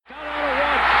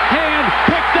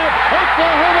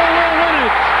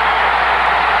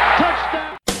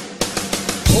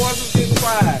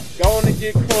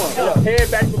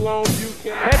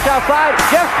outside.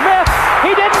 Jeff Smith,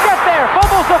 he didn't get there.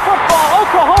 Fumbles the football.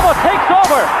 Oklahoma takes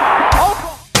over.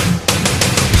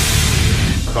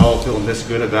 All feeling this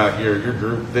good about your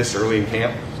group this early in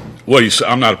camp? Well,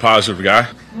 I'm not a positive guy.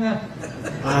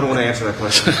 I don't want to answer that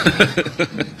question.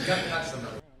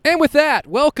 And with that,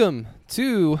 welcome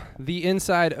to the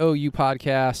Inside OU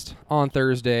podcast on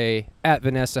Thursday at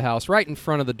Vanessa House, right in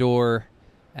front of the door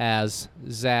as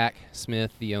Zach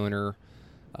Smith, the owner,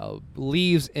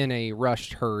 leaves in a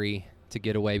rushed hurry to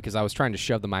get away because I was trying to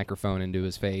shove the microphone into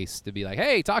his face to be like,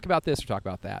 hey, talk about this or talk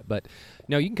about that. But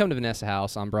no, you can come to Vanessa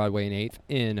House on Broadway and 8th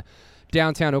in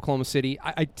downtown Oklahoma City.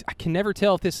 I can never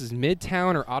tell if this is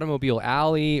Midtown or Automobile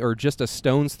Alley or just a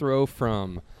stone's throw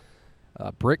from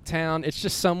Bricktown. It's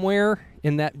just somewhere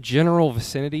in that general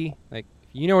vicinity. Like,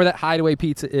 you know where that Hideaway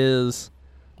Pizza is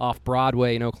off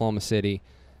Broadway in Oklahoma City.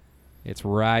 It's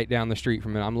right down the street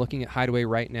from it. I'm looking at Hideaway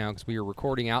right now because we are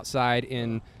recording outside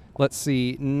in, let's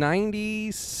see,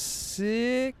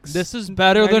 96. This is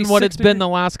better than what it's been the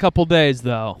last couple days,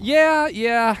 though.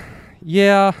 Yeah.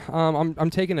 I'm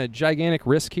taking a gigantic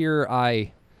risk here.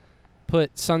 I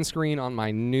put sunscreen on my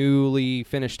newly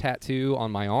finished tattoo on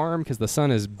my arm because the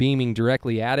sun is beaming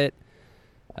directly at it.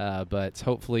 But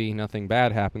hopefully nothing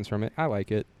bad happens from it. I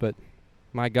like it, but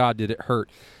my God, did it hurt.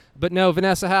 But no,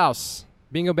 Vanessa House,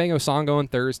 Bingo Bango Songo on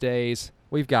Thursdays.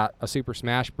 We've got a Super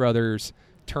Smash Brothers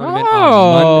tournament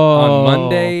on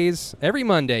Mondays. Every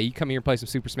Monday, you come here and play some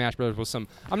Super Smash Brothers with some,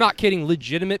 I'm not kidding,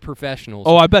 legitimate professionals.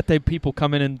 Oh, I bet people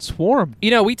come in and swarm.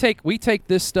 You know, we take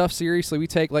this stuff seriously. We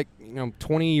take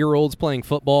 20-year-olds playing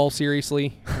football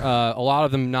seriously. A lot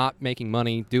of them not making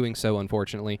money doing so,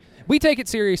 unfortunately. We take it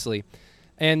seriously,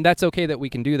 and that's okay that we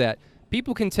can do that.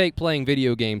 People can take playing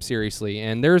video games seriously,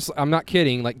 and I'm not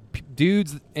kidding,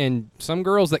 dudes and some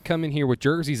girls that come in here with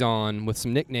jerseys on with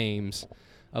some nicknames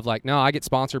of no, I get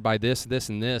sponsored by this, this,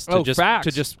 and this to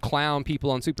just clown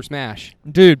people on Super Smash.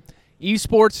 Dude,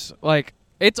 esports,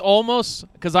 it's almost,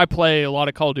 because I play a lot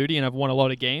of Call of Duty and I've won a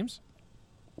lot of games.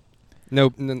 No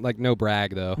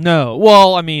brag, though. No.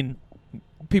 Well, I mean,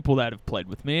 people that have played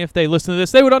with me, if they listen to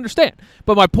this, they would understand.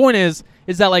 But my point is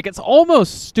that, it's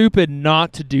almost stupid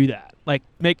not to do that.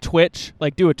 Make Twitch,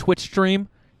 do a Twitch stream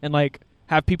and,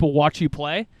 have people watch you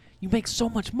play. You make so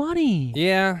much money.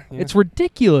 Yeah. It's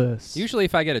ridiculous. Usually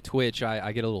if I get a Twitch,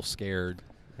 I get a little scared.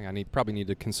 I probably need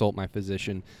to consult my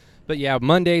physician. But yeah,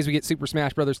 Mondays we get Super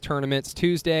Smash Brothers tournaments.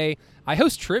 Tuesday, I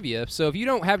host trivia. So if you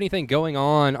don't have anything going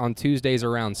on Tuesdays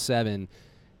around 7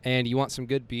 and you want some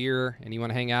good beer and you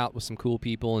want to hang out with some cool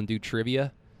people and do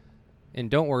trivia, and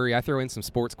don't worry, I throw in some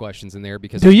sports questions in there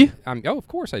because... Do you? Oh, of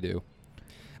course I do.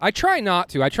 I try not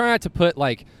to. I try not to put,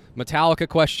 Metallica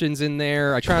questions in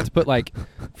there. I try not to put,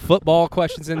 football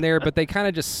questions in there, but they kind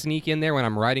of just sneak in there when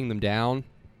I'm writing them down.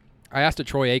 I asked a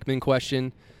Troy Aikman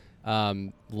question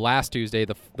last Tuesday.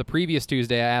 The previous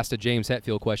Tuesday, I asked a James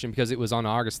Hetfield question because it was on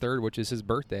August 3rd, which is his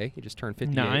birthday. He just turned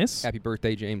 58. Nice. Happy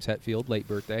birthday, James Hetfield. Late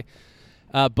birthday.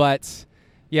 But,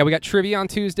 yeah, we got trivia on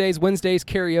Tuesdays. Wednesdays,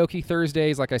 karaoke.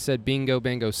 Thursdays, like I said, bingo,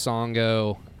 bango,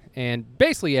 songo. And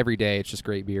basically every day, it's just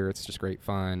great beer. It's just great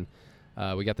fun.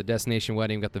 We got the Destination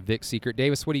Wedding. We got the Vic Secret.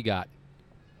 Davis, what do you got?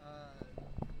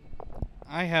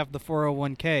 I have the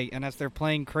 401k, and as they're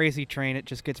playing Crazy Train, it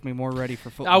just gets me more ready for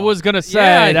football. I was going to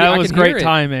say, that was great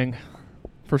timing.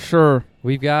 For sure.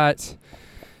 We've got...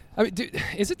 dude,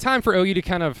 is it time for OU to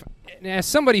kind of... As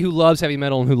somebody who loves heavy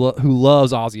metal and who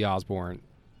loves Ozzy Osbourne,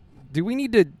 do we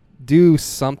need to do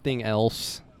something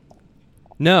else?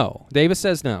 No. Davis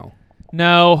says no.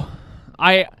 No.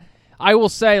 I will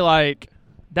say,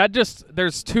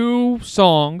 there's two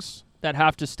songs that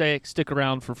have to stick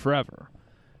around for forever.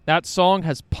 That song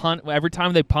has punt every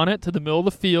time they punt it to the middle of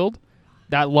the field.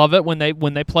 I love it when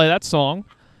they play that song,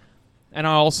 and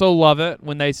I also love it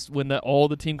when all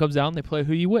the team comes down and they play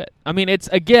Who You With. I mean,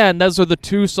 those are the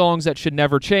two songs that should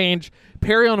never change.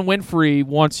 Perry on Winfrey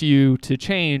wants you to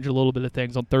change a little bit of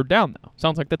things on third down, though.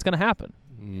 Sounds like that's going to happen.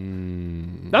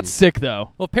 That's sick,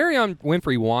 though. Well, Perry on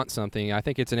Winfrey wants something. I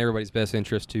think it's in everybody's best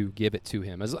interest to give it to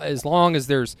him, as long as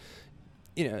there's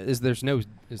no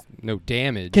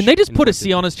damage. Can they just put a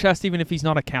C on his chest even if he's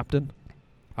not a captain?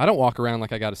 I don't walk around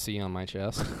like I got a C on my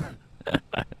chest.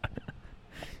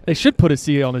 They should put a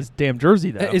C on his damn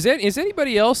jersey, though. Is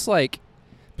anybody else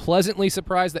pleasantly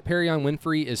surprised that Perry on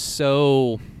Winfrey is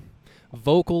so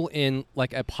vocal in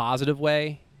a positive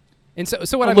way? And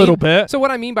so what little bit. So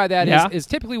what I mean by that is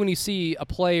typically when you see a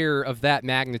player of that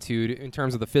magnitude in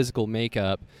terms of the physical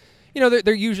makeup,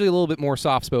 they're usually a little bit more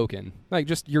soft-spoken.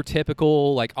 Just your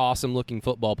typical, awesome-looking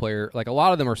football player. A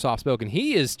lot of them are soft-spoken.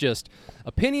 He is just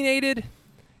opinionated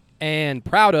and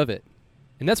proud of it.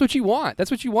 And that's what you want.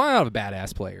 That's what you want out of a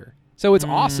badass player. So it's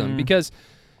awesome because,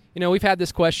 we've had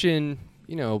this question,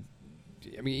 I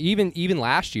mean, even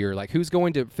last year, like who's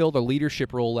going to fill the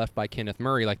leadership role left by Kenneth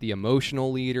Murray, like the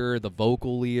emotional leader, the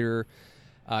vocal leader.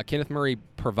 Kenneth Murray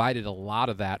provided a lot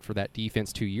of that for that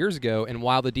defense 2 years ago, and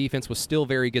while the defense was still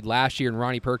very good last year and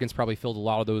Ronnie Perkins probably filled a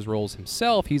lot of those roles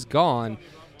himself, he's gone.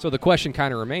 So the question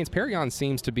kind of remains. Perrion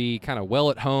seems to be kind of well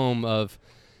at home of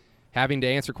having to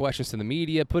answer questions to the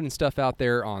media, putting stuff out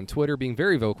there on Twitter, being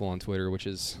very vocal on Twitter, which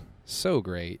is so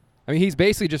great. I mean, he's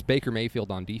basically just Baker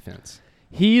Mayfield on defense.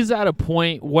 He's at a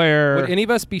point where... Would any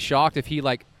of us be shocked if he,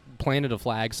 planted a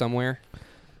flag somewhere?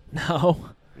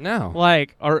 No. No.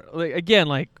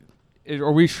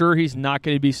 Are we sure he's not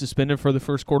going to be suspended for the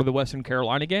first quarter of the Western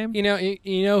Carolina game? You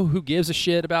know who gives a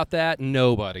shit about that?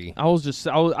 Nobody. I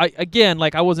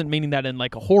wasn't meaning that in, a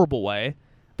horrible way,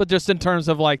 but just in terms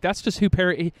of, that's just who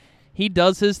Perry... He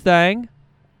does his thing,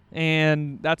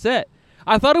 and that's it.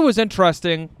 I thought it was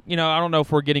interesting, I don't know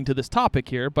if we're getting to this topic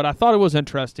here, but I thought it was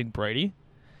interesting, Brady,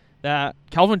 that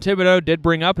Calvin Thibodeau did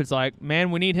bring up. It's like, man,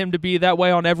 we need him to be that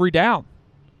way on every down,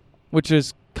 which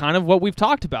is kind of what we've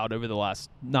talked about over the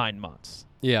last 9 months.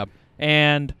 Yeah.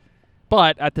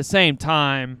 But at the same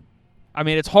time, I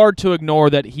mean, it's hard to ignore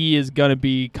that he is going to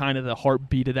be kind of the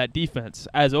heartbeat of that defense.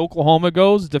 As Oklahoma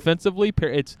goes defensively,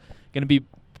 it's going to be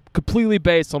completely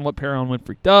based on what Perrion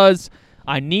Winfrey does.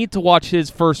 I need to watch his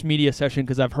first media session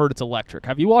because I've heard it's electric.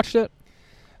 Have you watched it?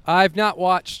 I've not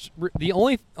watched. The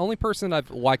only person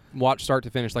I've watched start to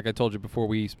finish, like I told you before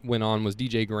we went on, was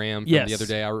DJ Graham. From the other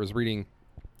day, I was reading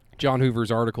John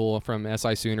Hoover's article from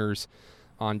SI Sooners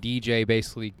on DJ,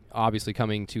 basically, obviously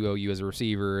coming to OU as a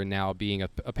receiver and now being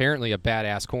apparently a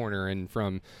badass corner. And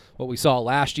from what we saw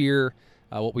last year,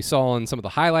 what we saw on some of the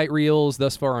highlight reels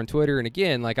thus far on Twitter, and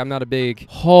again, I'm not a big...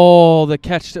 Oh, the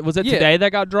catch... Was it today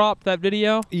that got dropped, that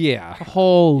video? Yeah.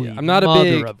 Holy I'm not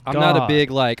a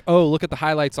big, look at the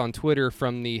highlights on Twitter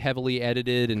from the heavily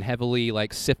edited and heavily,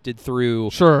 sifted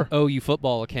through OU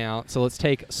football account, so let's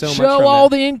take so much from Show all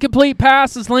the incomplete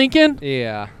passes, Lincoln.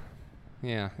 Yeah.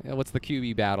 Yeah. What's the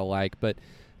QB battle like? But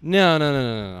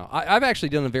no. I've actually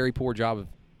done a very poor job of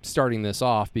starting this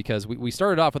off because we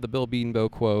started off with the Bill Bedenbaugh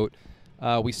quote.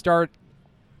 We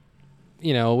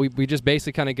just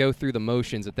basically kind of go through the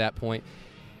motions at that point.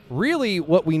 Really,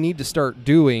 what we need to start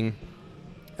doing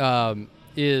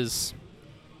is,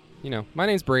 my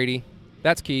name's Brady.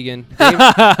 That's Keegan.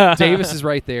 Davis is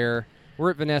right there.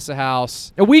 We're at Vanessa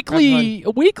House. A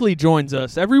weekly joins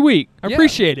us every week. I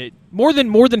appreciate it. More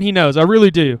than he knows. I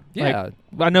really do. Yeah.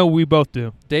 I know we both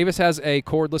do. Davis has a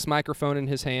cordless microphone in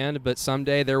his hand, but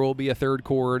someday there will be a third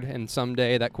cord, and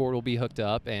someday that cord will be hooked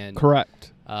up. And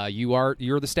correct. You're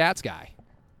the stats guy.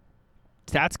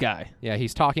 Stats guy. Yeah,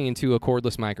 he's talking into a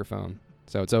cordless microphone,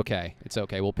 so it's okay. It's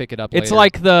okay. We'll pick it up later. It's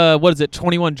like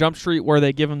 21 Jump Street where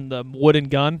they give him the wooden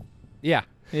gun? Yeah.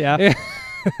 Yeah.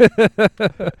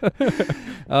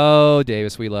 Oh,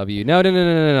 Davis, we love you.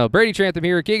 No. Brady Trantham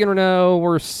here. Keegan Renault.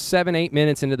 We're 7-8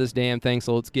 minutes into this damn thing,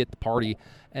 so let's get the party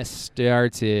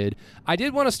started. I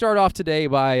did want to start off today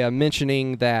by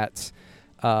mentioning that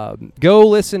go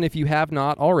listen, if you have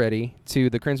not already, to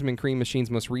the Crimson and Cream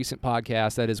Machine's most recent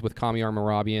podcast. That is with Kamiar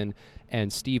Merabian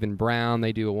and Stephen Brown.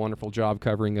 They do a wonderful job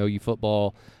covering OU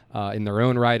football in their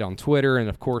own right on Twitter and,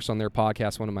 of course, on their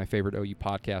podcast, one of my favorite OU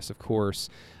podcasts, of course.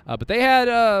 But they had,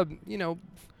 a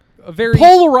very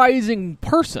polarizing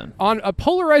person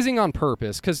polarizing on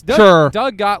purpose because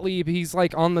Doug Gottlieb, he's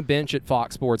on the bench at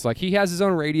Fox Sports. He has his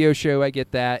own radio show. I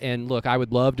get that. And look, I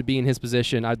would love to be in his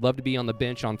position. I'd love to be on the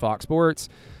bench on Fox Sports,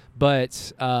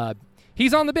 but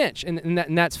he's on the bench and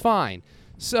that's fine.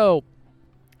 So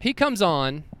he comes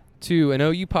on to an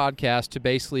OU podcast to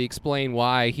basically explain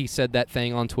why he said that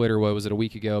thing on Twitter, what was it, a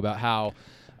week ago, about how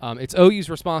it's OU's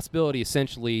responsibility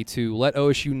essentially to let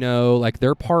OSU know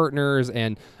they're partners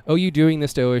and OU doing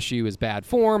this to OSU is bad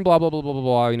form, blah, blah, blah, blah, blah,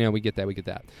 blah. We get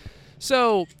that.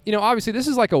 So, obviously this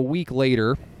is a week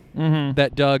later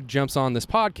that Doug jumps on this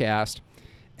podcast,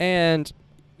 and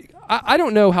I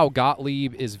don't know how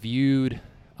Gottlieb is viewed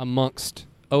amongst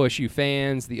OSU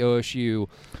fans, the OSU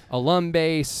alum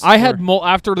base. I had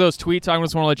after those tweets, I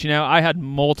just want to let you know, I had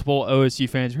multiple OSU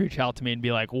fans reach out to me and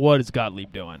be like, what is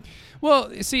Gottlieb doing? Well,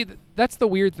 see, that's the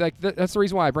weird that's the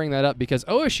reason why I bring that up, because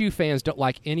OSU fans don't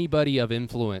like anybody of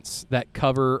influence that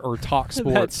cover or talk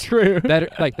sports. That's true.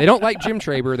 They don't like Jim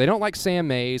Traber, they don't like Sam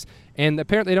Mays, and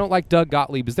apparently they don't like Doug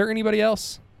Gottlieb. Is there anybody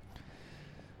else?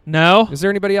 No. Is there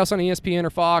anybody else on ESPN or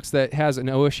Fox that has an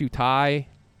OSU tie?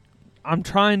 I'm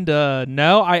trying to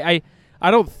no. I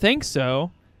don't think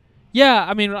so. Yeah,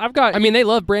 I mean, they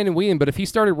love Brandon Whedon, but if he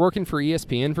started working for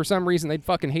ESPN for some reason, they'd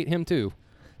fucking hate him too.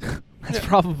 That's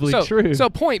probably so, true. So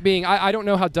point being, I don't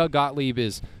know how Doug Gottlieb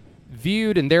is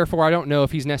viewed, and therefore I don't know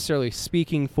if he's necessarily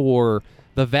speaking for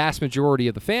the vast majority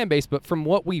of the fan base, but from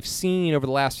what we've seen over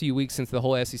the last few weeks since the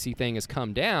whole SEC thing has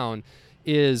come down,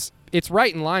 it's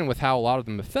right in line with how a lot of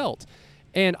them have felt.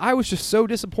 And I was just so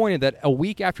disappointed that a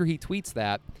week after he tweets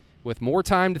that, with more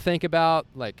time to think about,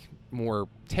 like more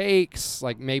takes,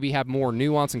 like maybe have more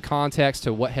nuance and context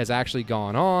to what has actually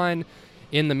gone on.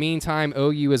 In the meantime,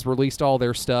 OU has released all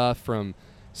their stuff from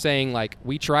saying, like,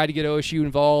 we tried to get OSU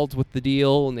involved with the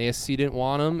deal and the SEC didn't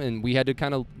want them, and we had to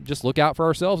kind of just look out for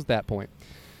ourselves at that point.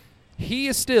 He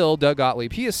is still, Doug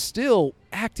Gottlieb, he is still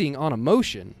acting on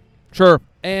emotion. Sure.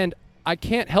 And I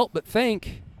can't help but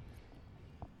think,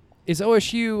 is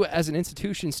OSU as an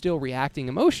institution still reacting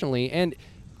emotionally? And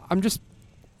I'm just,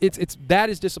 that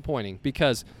is disappointing,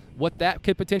 because what that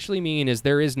could potentially mean is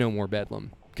there is no more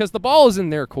Bedlam, because the ball is in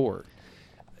their court.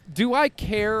 Do I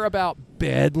care about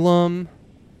Bedlam?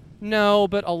 No,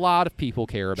 but a lot of people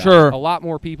care about it. A lot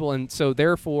more people, and so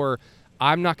therefore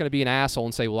I'm not going to be an asshole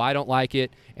and say, well, I don't like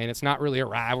it, and it's not really a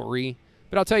rivalry.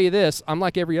 But I'll tell you this, I'm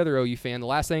like every other OU fan. The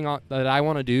last thing that I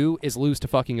want to do is lose to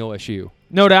fucking OSU.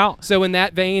 No doubt. So in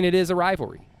that vein, it is a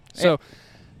rivalry. So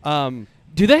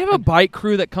do they have a bike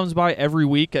crew that comes by every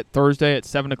week at Thursday at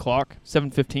 7 o'clock,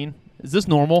 7:15? Is this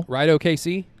normal? Right,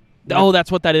 OKC? Oh,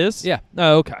 that's what that is? Yeah.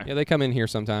 Oh, okay. Yeah, they come in here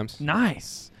sometimes.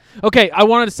 Nice. Okay, I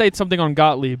wanted to say something on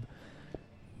Gottlieb.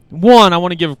 One, I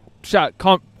want to give shout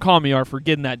Kamiar for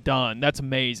getting that done. That's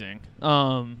amazing.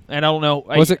 And I don't know.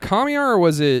 Was it Kamiar or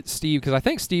was it Steve? Because I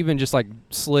think Steven just like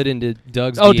slid into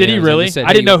Doug's Oh, DMs did he really? said,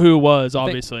 I didn't know who it was,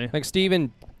 obviously. I think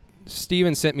Steven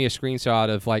sent me a screenshot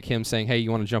of like him saying, hey,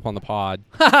 you want to jump on the pod?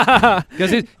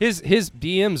 Because his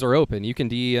DMs are open. You can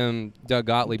DM Doug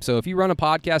Gottlieb. So if you run a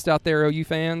podcast out there, OU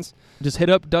fans, just hit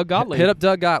up Doug Gottlieb. Hit up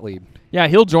Doug Gottlieb. Yeah,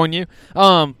 he'll join you.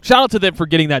 Shout out to them for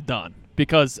getting that done.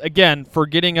 Because, again, for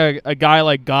getting a guy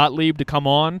like Gottlieb to come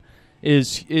on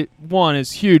is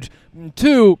huge.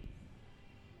 Two,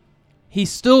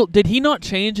 did he not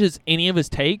change any of his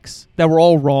takes that were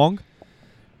all wrong?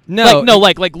 No.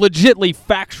 Like legitly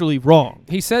factually wrong.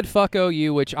 He said fuck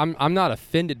OU, which I'm not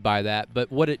offended by that,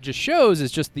 but what it just shows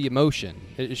is just the emotion.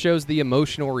 It shows the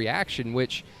emotional reaction,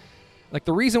 which, like,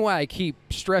 the reason why I keep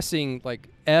stressing, like,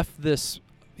 F this,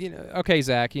 okay,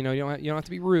 Zach, you don't have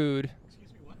to be rude.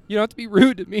 You don't have to be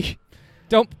rude to me.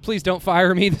 Please don't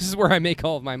fire me. This is where I make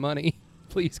all of my money.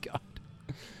 Please, God.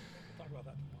 Talk about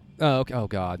that. Oh, okay. Oh,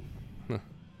 God.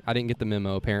 I didn't get the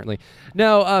memo, apparently.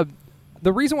 No,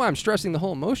 the reason why I'm stressing the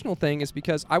whole emotional thing is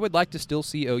because I would like to still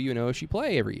see OU and OSU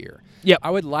play every year. Yep.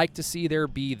 I would like to see there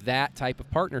be that type of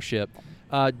partnership.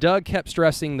 Doug kept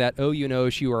stressing that OU and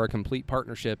OSU are a complete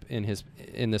partnership in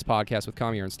this podcast with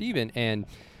Kamiar and Steven. And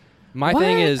my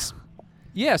thing is,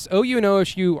 yes, OU and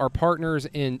OSU are partners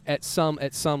at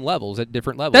some levels, at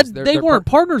different levels. They weren't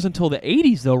partners until the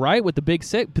 80s, though, right? With the Big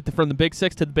Six, from the Big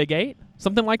Six to the Big Eight,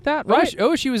 something like that, right?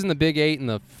 OSU was in the Big Eight in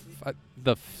the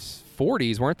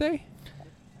 40s, weren't they?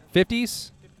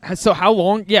 50s. So how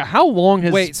long? Yeah, how long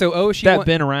has OSU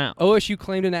been around? OSU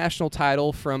claimed a national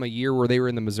title from a year where they were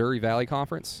in the Missouri Valley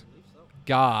Conference.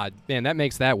 God, man, that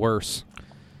makes that worse.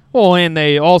 Well, and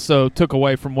they also took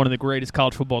away from one of the greatest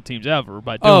college football teams ever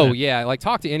by doing it. Yeah. Like,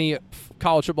 talk to any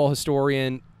college football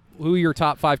historian. Who are your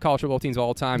top 5 college football teams of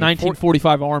all time?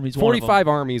 1945 Army's one of them. 45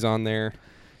 Armies on there.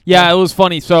 Yeah, it was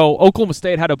funny. So Oklahoma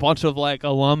State had a bunch of, like,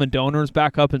 alum and donors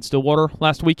back up in Stillwater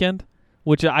last weekend,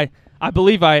 which I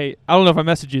believe I don't know if I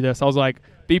messaged you this. I was like,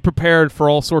 be prepared for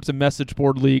all sorts of message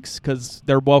board leaks because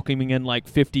they're welcoming in, like,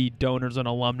 50 donors and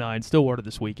alumni in Stillwater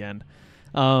this weekend.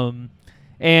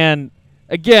 And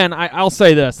again, I'll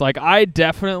say this. Like, I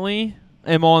definitely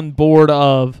am on board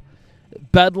of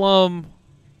Bedlam.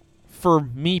 For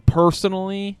me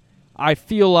personally, I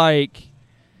feel like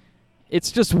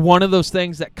it's just one of those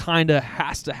things that kind of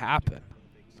has to happen.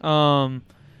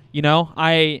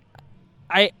 I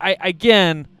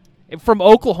again, from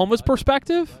Oklahoma's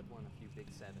perspective,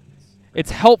 it's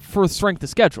help for strength of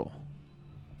schedule.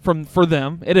 For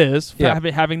them, it is.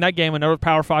 Having that game, another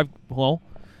Power 5,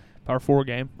 Power 4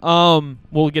 game.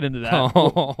 We'll get into that.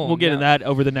 We'll get into that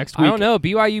over the next week. I don't know.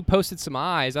 BYU posted some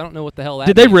eyes. I don't know what the hell that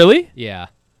Did means. they really? Yeah.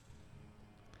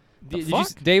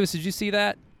 Fuck? Davis, did you see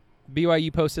that?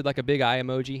 BYU posted like a big eye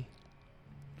emoji.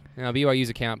 No, BYU's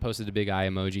account posted a big eye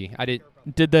emoji. I did.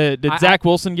 Did Zach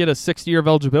Wilson get a 6th year of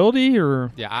eligibility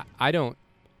or? Yeah, I don't.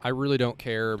 I really don't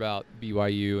care about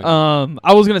BYU.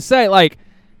 I was gonna say, like,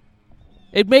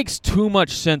 it makes too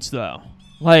much sense though.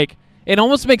 Like, it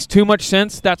almost makes too much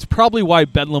sense. That's probably why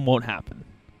Bedlam won't happen.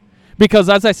 Because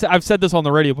as I said, I've said this on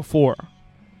the radio before.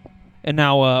 And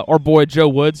now our boy Joe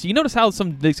Woods. You notice how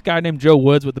this guy named Joe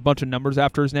Woods with a bunch of numbers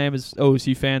after his name is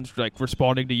OSU fans like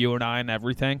responding to you and I and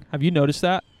everything. Have you noticed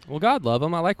that? Well, God love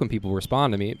them. I like when people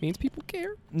respond to me. It means people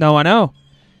care. No, I know.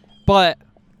 But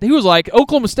he was like,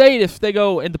 Oklahoma State, if they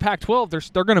go in the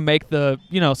Pac-12, they're going to make the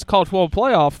college football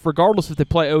playoff regardless if they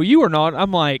play OU or not.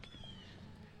 I'm like,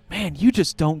 man, you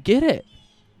just don't get it.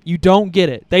 You don't get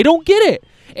it. They don't get it.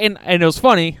 And it was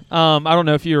funny. I don't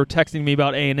know if you were texting me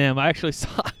about A&M. I actually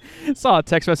saw a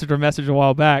text message or message a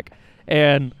while back.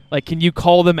 And, like, can you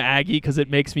call them Aggie because it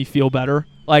makes me feel better?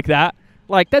 Like that.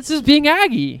 Like, that's just being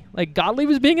Aggie. Like, Gottlieb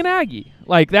is being an Aggie.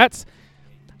 Like,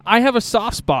 I have a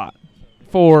soft spot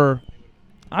for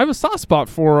Oklahoma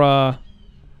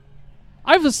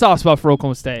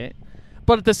State.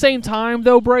 But at the same time,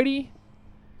 though, Brady,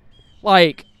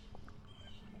 like,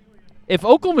 if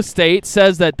Oklahoma State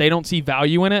says that they don't see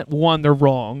value in it, one, they're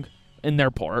wrong in their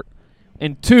part.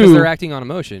 And two, because they're acting on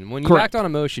emotion. When you correct. act on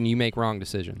emotion, you make wrong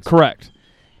decisions. Correct.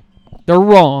 They're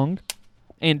wrong.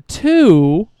 And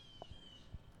two,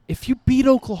 if you beat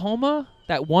Oklahoma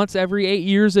that once every 8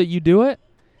 years that you do it,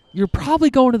 you're probably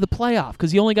going to the playoff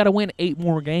because you only got to win 8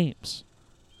 more games.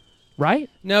 Right?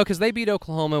 No, because they beat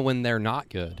Oklahoma when they're not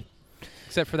good.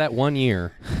 Except for that 1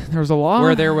 year. There's a lot.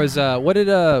 Where there was,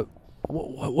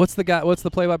 what's the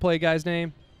play-by-play guy's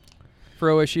name for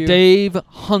OSU? Dave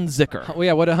Hunziker. Well,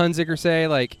 yeah, what did Hunziker say?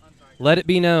 Like, let it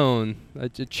be known, a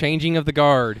changing of the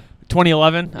guard.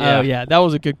 2011? Yeah. Oh, yeah, that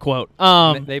was a good quote.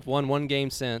 They've won 1 game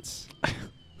since.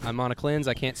 I'm on a cleanse.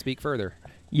 I can't speak further.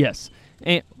 Yes.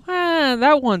 And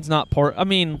that one's not part. I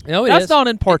mean, No, it that's is. not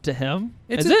in part to him.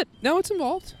 Is it? No, it's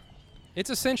involved. It's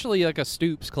essentially like a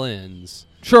Stoops cleanse.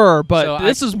 Sure, but So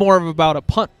this is more of about a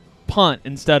punt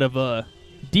instead of a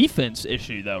defense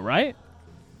issue, though, right?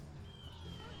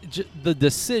 The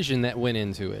decision that went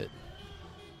into it.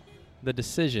 The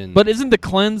decision. But isn't the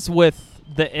cleanse with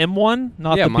the M1,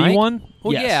 not the Mike? B1?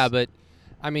 Well, Yes. yeah, but,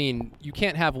 I mean, you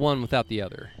can't have one without the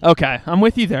other. Okay, I'm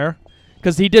with you there.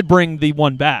 Because he did bring the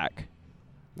one back.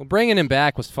 Well, bringing him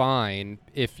back was fine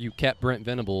if you kept Brent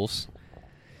Venables.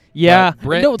 Yeah. But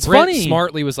Brent, no, it's Brent funny.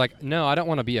 smartly was like, no, I don't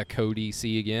want to be a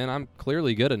co-DC again. I'm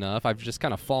clearly good enough. I've just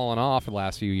kind of fallen off the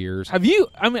last few years. Have you?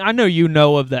 I mean, I know you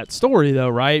know of that story, though,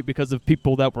 right? Because of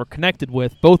people that were connected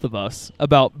with both of us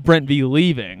about Brent V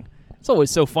leaving. It's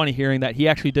always so funny hearing that he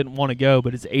actually didn't want to go,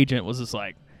 but his agent was just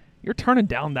like, "You're turning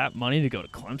down that money to go to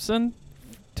Clemson,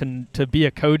 to be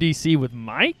a co-DC with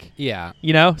Mike." Yeah.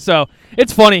 You know, so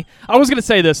it's funny. I was gonna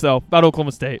say this though about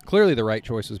Oklahoma State. Clearly the right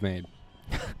choice was made.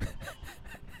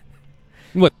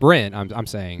 With Brent, I'm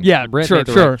saying. Yeah, Brent sure, made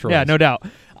the sure. right choice. Yeah, no doubt.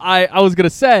 I was going to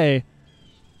say,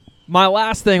 my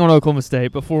last thing on Oklahoma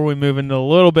State before we move into a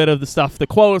little bit of the stuff, the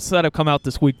quotes that have come out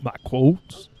this week, my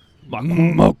quotes.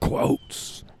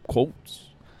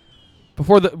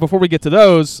 Before we get to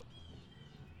those,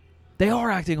 they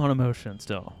are acting on emotion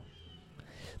still.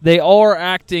 They are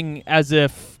acting as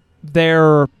if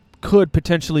they're could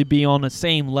potentially be on the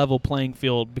same level playing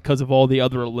field because of all the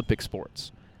other Olympic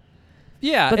sports.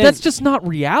 Yeah, But and, that's just not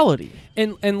reality.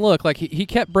 and look, like he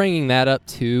kept bringing that up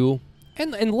too,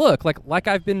 and look, like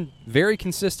I've been very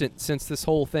consistent since this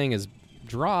whole thing has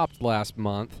dropped last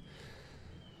month.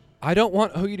 I don't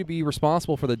want OU to be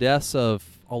responsible for the deaths of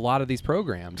a lot of these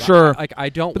programs. Sure. I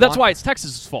don't. But that's want- why it's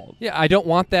Texas's fault. Yeah, I don't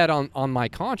want that on my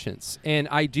conscience. And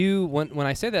I do when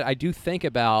I say that, I do think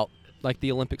about like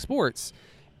the Olympic sports.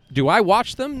 Do I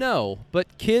watch them? No,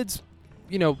 but kids,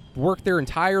 work their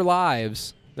entire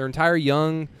lives, their entire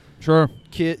young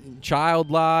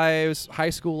child lives, high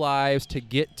school lives to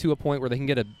get to a point where they can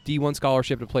get a D1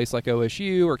 scholarship at a place like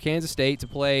OSU or Kansas State to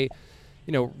play,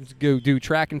 go do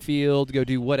track and field, to go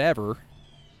do whatever.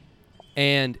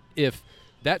 And if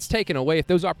that's taken away, if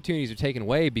those opportunities are taken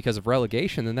away because of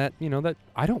relegation, then that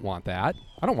I don't want that.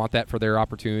 I don't want that for their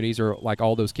opportunities or like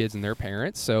all those kids and their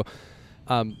parents. So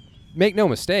make no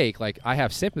mistake, like I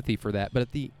have sympathy for that. But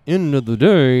at the end of the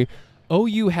day,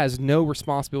 OU has no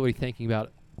responsibility thinking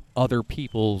about other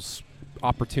people's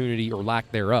opportunity or lack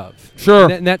thereof.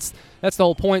 Sure. And that's the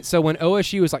whole point. So when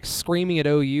OSU is like screaming at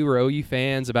OU or OU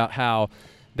fans about how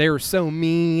they were so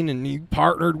mean and you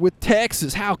partnered with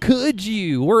Texas, how could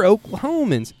you? We're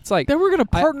Oklahomans. It's like They were going to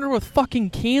partner with fucking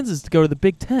Kansas to go to the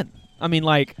Big Ten. I mean,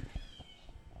 like,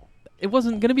 it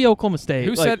wasn't going to be Oklahoma State.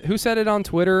 Who said it on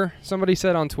Twitter? Somebody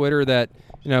said on Twitter that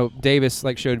Davis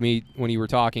showed me when you were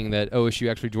talking that OSU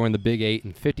actually joined the Big 8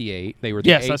 in '58. They were the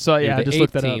Yes, I saw. they were Yeah, I the just eighth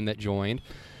looked that team up. that joined.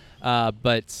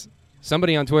 But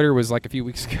somebody on Twitter was like a few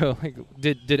weeks ago, like,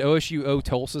 did OSU owe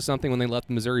Tulsa something when they left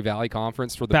the Missouri Valley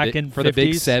Conference for the Back in the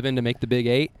Big 50s? 7 to make the Big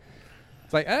 8?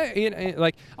 It's like,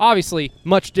 like obviously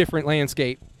much different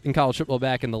landscape in college football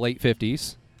back in the late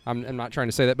 '50s. I'm not trying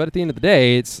to say that, but at the end of the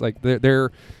day, it's like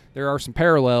there are some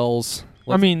parallels.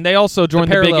 I mean, they also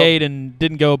joined the Big parallel- 8 and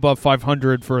didn't go above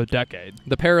 500 for a decade.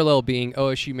 The parallel being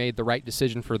OSU made the right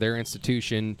decision for their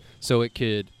institution so it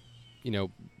could,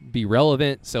 be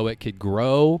relevant, so it could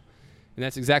grow, and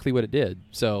that's exactly what it did.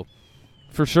 So,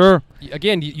 For sure.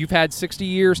 again, you've had 60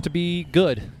 years to be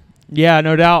good. Yeah,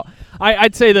 no doubt.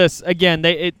 I'd say this again.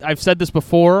 I've said this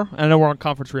before. I know we're on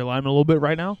conference realignment a little bit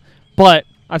right now, but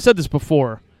I've said this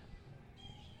before.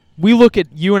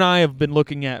 You and I have been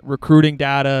looking at recruiting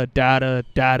data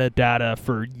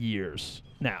for years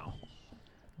now.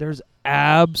 There's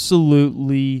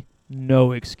absolutely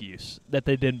no excuse that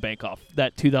they didn't bank off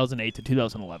that 2008 to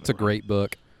 2011. It's a great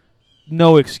book.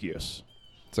 No excuse.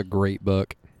 It's a great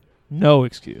book. No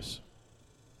excuse.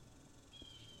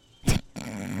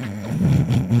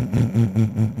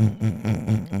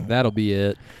 That'll be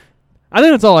it. I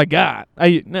think that's all I got.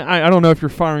 I don't know if you're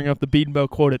firing up the Beatonbow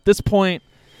quote at this point,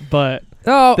 but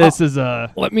this is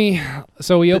a. Let me.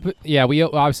 So we open. Yeah, we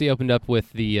obviously opened up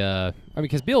with the.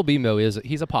 Because Bill Beambo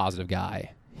he's a positive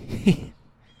guy.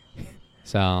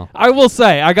 So I will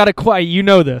say I got to you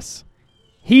know this.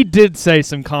 He did say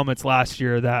some comments last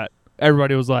year that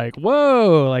everybody was like,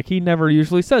 "Whoa!" Like he never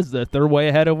usually says that. They're way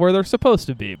ahead of where they're supposed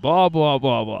to be. Blah blah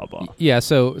blah blah blah. yeah.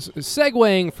 So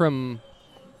segueing from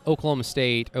Oklahoma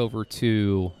State over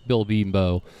to Bill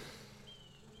Beambo.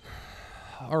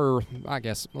 Or I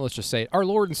guess let's just say our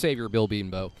Lord and Savior Bill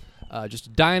Beambo, just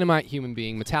a dynamite human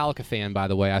being. Metallica fan, by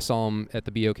the way. I saw him at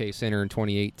the BOK Center in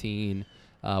 2018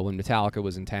 when Metallica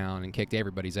was in town and kicked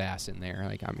everybody's ass in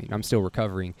there. I'm still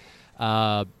recovering.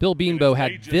 Bill Beambo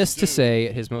had this to say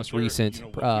at his most recent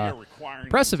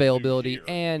press availability,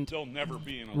 and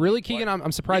really, Keegan,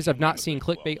 I'm surprised I've not seen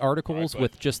clickbait articles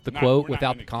with just the quote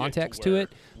without the context to it.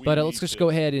 But let's just go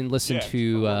ahead and listen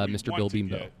to Mr. Bill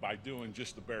Beambo. By doing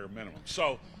just the bare minimum.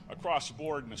 So across the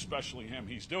board, and especially him,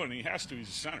 he's doing it. He has to. He's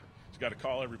a center. He's got to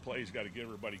call every play. He's got to get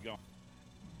everybody going.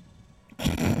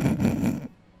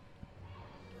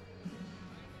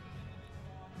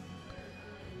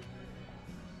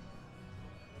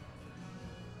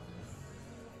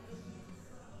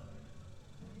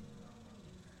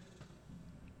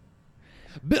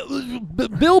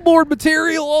 Billboard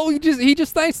material. Oh, he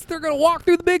just thinks they're going to walk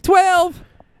through the Big 12.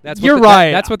 You're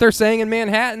right. That's what they're saying in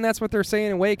Manhattan. That's what they're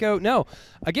saying in Waco. No,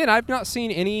 again, I've not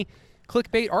seen any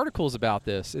clickbait articles about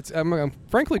this. I'm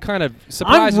frankly kind of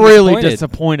surprised. I'm really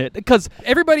disappointed because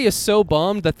everybody is so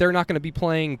bummed that they're not going to be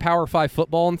playing Power 5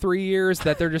 football in 3 years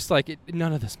that they're just like,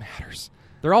 none of this matters.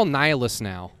 They're all nihilists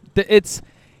now. It's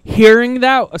hearing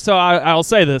that. So I'll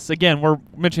say this again. We're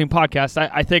mentioning podcasts.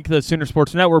 I think the Sooner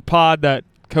Sports Network pod that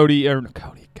Cody.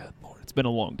 Good Lord, it's been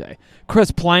a long day.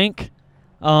 Chris Plank.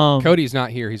 Cody's not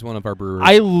here. He's one of our brewers.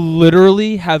 I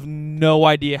literally have no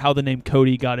idea how the name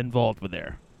Cody got involved with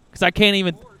there because I can't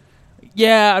even.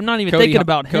 Yeah, I'm not even thinking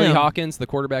about him. Cody Hawkins, the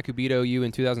quarterback who beat OU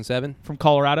in 2007 from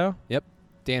Colorado. Yep,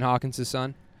 Dan Hawkins'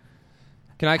 son.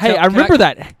 I remember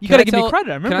that. You got to give me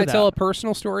credit. I remember that. Can I tell a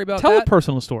personal story about that? Tell a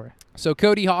personal story. So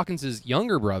Cody Hawkins'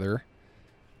 younger brother,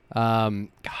 God,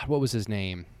 what was his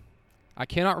name? I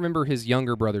cannot remember his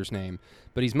younger brother's name,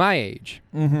 but he's my age.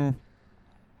 Mm-hmm.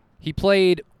 He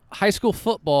played high school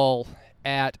football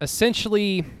at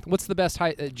essentially, what's the best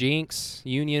Jinx,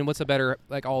 Union, what's a better,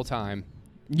 all time?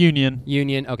 Union.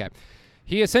 Okay.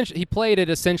 He played at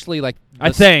essentially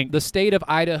the state of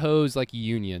Idaho's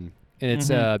Union.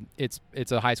 And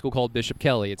it's a high school called Bishop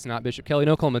Kelly. It's not Bishop Kelly in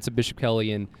Oklahoma. It's a Bishop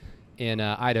Kelly in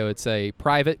Idaho. It's a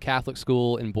private Catholic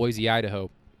school in Boise,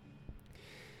 Idaho.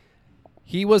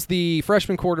 He was the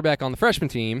freshman quarterback on the freshman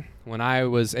team when I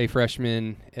was a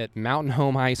freshman at Mountain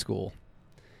Home High School.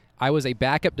 I was a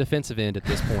backup defensive end at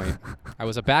this point. I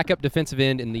was a backup defensive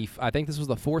end in I think this was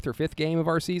the 4th or 5th game of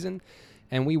our season,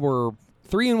 and we were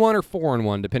 3-1 or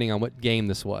 4-1 depending on what game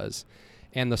this was.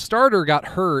 And the starter got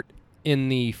hurt in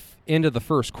the end of the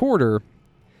first quarter,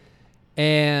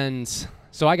 and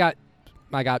so I got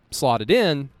slotted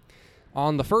in.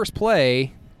 On the first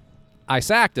play, I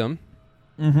sacked him.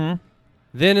 Mm-hmm.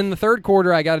 Then in the third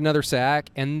quarter, I got another sack,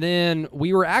 and then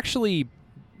we were actually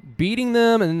beating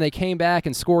them, and then they came back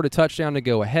and scored a touchdown to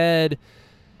go ahead,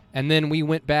 and then we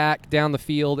went back down the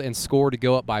field and scored to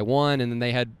go up by 1, and then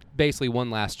they had basically one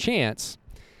last chance.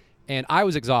 And I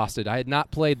was exhausted. I had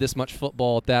not played this much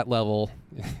football at that level,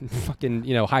 fucking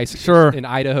high school in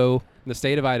Idaho, in the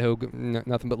state of Idaho.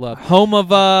 Nothing but love. Home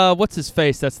of what's his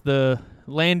face? That's the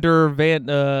Lander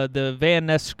the Van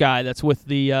Ness guy. That's with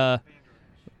the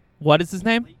what is his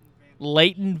name?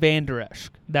 Leighton Vander Esch.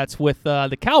 That's with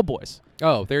the Cowboys.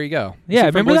 Oh, there you go. Yeah,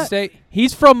 remember that? State?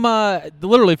 He's from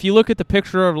literally. If you look at the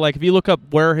picture of if you look up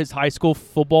where his high school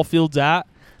football field's at,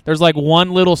 There's like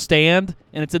one little stand,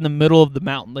 and it's in the middle of the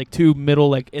mountain, like in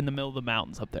the middle of the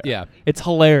mountains up there. Yeah. It's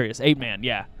hilarious. 8-man,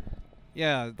 yeah.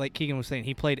 Yeah, like Keegan was saying,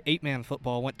 he played 8-man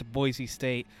football, went to Boise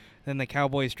State, then the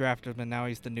Cowboys drafted him, and now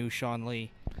he's the new Sean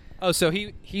Lee. Oh, so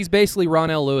he's basically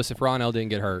Ronell Lewis if Ronell didn't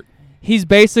get hurt. He's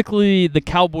basically the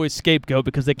Cowboys scapegoat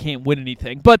because they can't win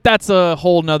anything. But that's a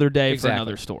whole nother day for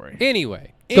another story.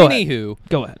 Anyway, Go ahead.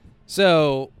 Go ahead.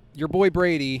 So your boy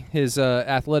Brady, his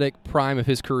athletic prime of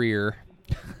his career,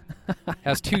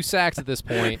 has 2 sacks at this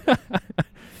point.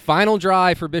 Final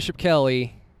drive for Bishop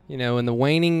Kelly, in the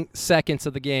waning seconds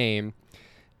of the game.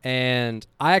 And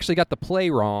I actually got the play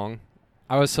wrong.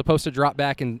 I was supposed to drop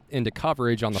back into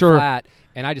coverage on the flat,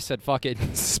 and I just said, fuck it,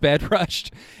 sped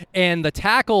rushed. And the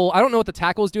tackle, I don't know what the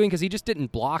tackle was doing because he just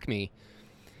didn't block me.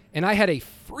 And I had a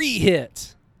free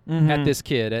hit at this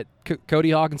kid, at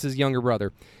Cody Hawkins' younger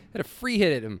brother. I had a free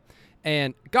hit at him.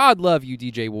 And God love you,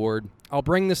 DJ Ward. I'll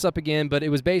bring this up again, but it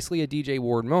was basically a DJ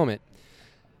Ward moment.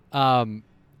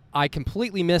 I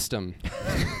completely missed him.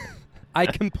 I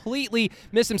completely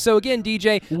missed him. So, again,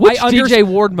 DJ. Which DJ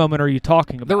Ward moment are you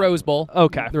talking about? The Rose Bowl.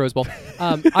 Okay. The Rose Bowl.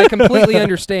 I completely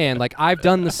understand. Like, I've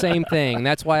done the same thing.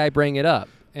 That's why I bring it up.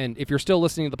 And if you're still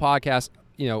listening to the podcast,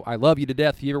 I love you to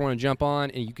death. If you ever want to jump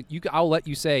on, and I'll let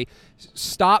you say,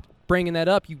 stop bringing that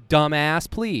up, you dumbass,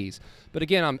 please. But,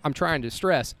 again, I'm trying to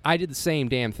stress, I did the same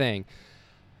damn thing.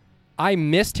 I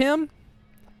missed him,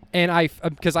 and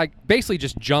because I basically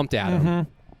just jumped at him.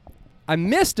 I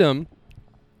missed him.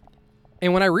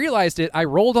 And when I realized it, I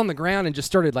rolled on the ground and just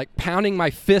started, pounding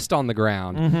my fist on the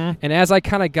ground. And as I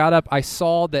kind of got up, I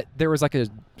saw that there was, a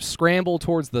scramble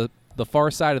towards the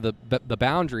far side of the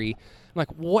boundary. I'm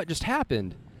like, what just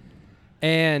happened?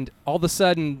 And all of a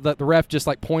sudden, the ref just,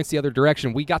 points the other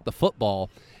direction. We got the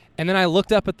football. And then I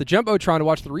looked up at the Jumbotron to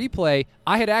watch the replay.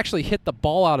 I had actually hit the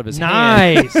ball out of his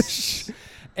hand. Nice.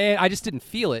 And I just didn't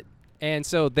feel it. And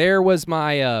so there was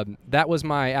that was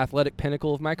my athletic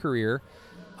pinnacle of my career.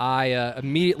 I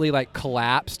immediately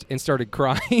collapsed and started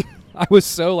crying. I was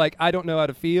so I don't know how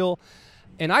to feel.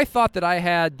 And I thought that I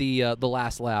had the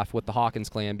last laugh with the Hawkins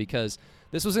clan because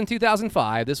this was in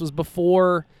 2005. This was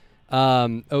before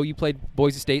OU played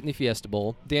Boise State in the Fiesta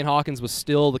Bowl. Dan Hawkins was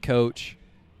still the coach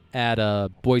at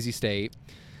Boise State.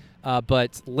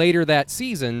 But later that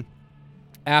season,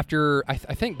 after I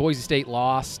think Boise State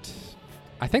lost,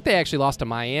 I think they actually lost to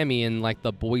Miami in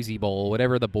the Boise Bowl,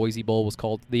 whatever the Boise Bowl was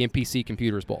called, the MPC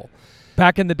Computers Bowl.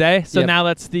 Back in the day? So Yep. now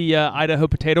that's the Idaho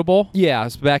Potato Bowl? Yeah, it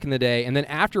was back in the day. And then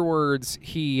afterwards,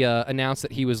 he announced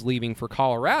that he was leaving for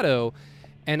Colorado.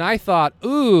 And I thought,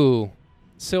 ooh,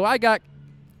 so I got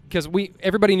 – because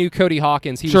everybody knew Cody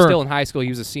Hawkins. He was still in high school. He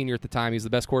was a senior at the time. He was the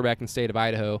best quarterback in the state of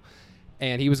Idaho.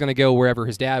 And he was going to go wherever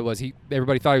his dad was.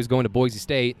 Everybody thought he was going to Boise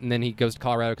State, and then he goes to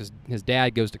Colorado because his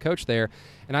dad goes to coach there.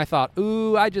 And I thought,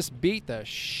 ooh, I just beat the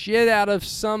shit out of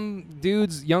some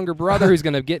dude's younger brother who's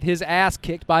going to get his ass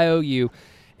kicked by OU.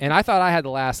 And I thought I had the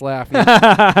last laugh.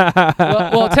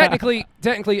 well,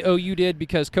 technically OU did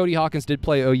because Cody Hawkins did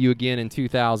play OU again in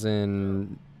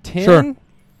 2010. Sure.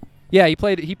 Yeah, he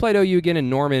played OU again in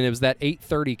Norman. It was that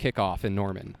 8:30 kickoff in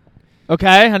Norman. Okay,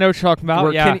 I know what you're talking about.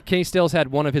 Where Yeah. Kenny Stills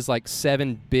had one of his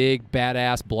 7 big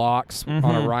badass blocks on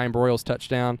a Ryan Broyles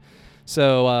touchdown.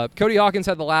 So Cody Hawkins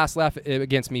had the last laugh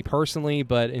against me personally,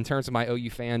 but in terms of my OU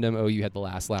fandom, OU had the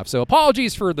last laugh. So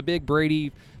apologies for the big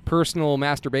Brady personal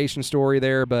masturbation story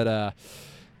there, but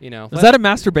Is that a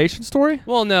masturbation story?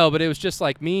 Well, no, but it was just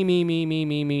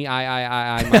me,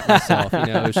 I, myself.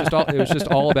 It was just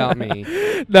all about me.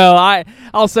 No,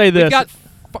 I'll say this. We got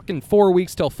fucking 4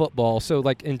 weeks till football, so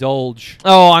indulge.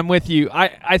 Oh, I'm with you.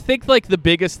 I think the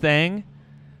biggest thing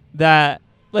that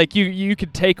you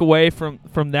could take away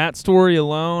from that story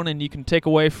alone, and you can take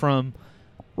away from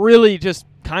really just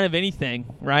kind of anything,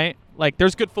 right?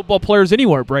 There's good football players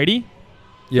anywhere, Brady.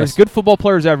 Yes. There's good football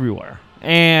players everywhere.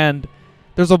 And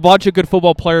there's a bunch of good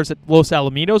football players at Los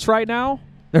Alamitos right now.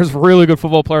 There's a really good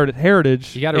football player at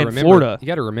Heritage in Florida. You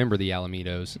got to remember the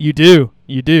Alamitos. You do.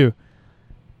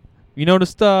 You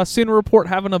noticed Sooner Report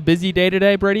having a busy day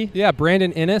today, Brady? Yeah,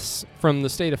 Brandon Ennis from the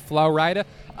state of Florida.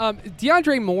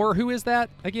 DeAndre Moore, who is that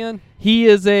again? He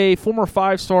is a former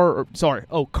current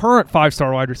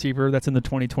 5-star wide receiver that's in the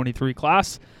 2023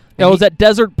 class. That was at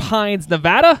Desert Pines,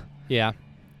 Nevada. Yeah.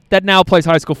 That now plays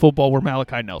high school football where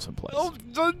Malachi Nelson plays. Oh,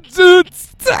 God.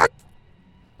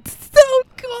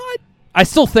 I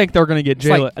still think they're going to get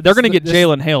Jalen. They're going to get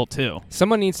Jalen Hale too.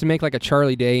 Someone needs to make a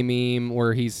Charlie Day meme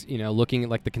where he's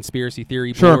looking at the conspiracy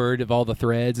theory board of all the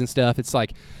threads and stuff. It's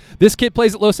this kid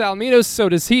plays at Los Alamitos, so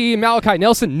does he. Malachi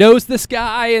Nelson knows this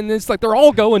guy, and it's they're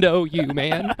all going to OU,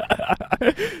 man.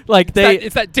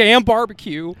 It's that damn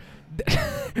barbecue.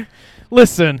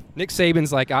 Listen, Nick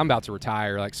Saban's like, I'm about to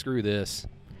retire. Like, screw this.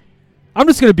 I'm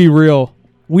just going to be real.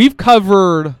 We've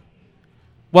covered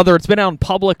whether it's been out in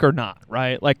public or not,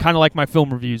 right? Like, kind of like my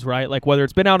film reviews, right? Like, whether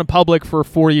it's been out in public for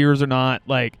 4 years or not,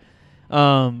 like,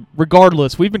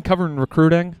 regardless, we've been covering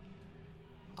recruiting.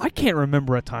 I can't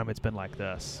remember a time it's been like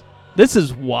this. This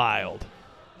is wild.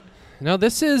 No,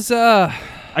 this is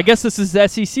I guess this is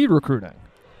SEC recruiting.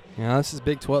 this is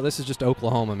Big 12. This is just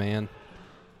Oklahoma, man.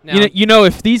 Now, You know,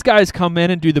 if these guys come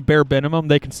in and do the bare minimum,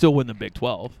 they can still win the Big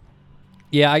 12.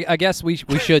 yeah, I guess we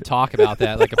should talk about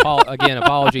that. Like, again,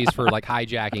 apologies for like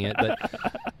hijacking it, but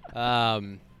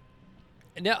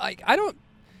no, I don't.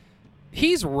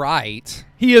 He's right.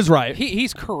 He is right.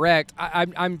 He's correct.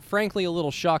 I'm frankly a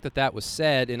little shocked that was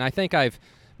said, and I think I've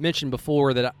mentioned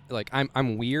before that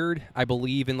I'm weird. I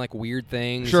believe in like weird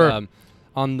things. Sure.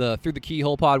 On the Through the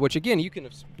Keyhole pod, which again you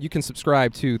can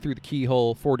subscribe to Through the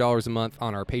Keyhole, $4 a month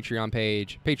on our Patreon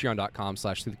page,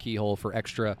 patreon.com/Through the Keyhole for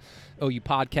extra OU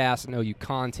podcasts and OU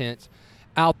content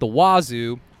out the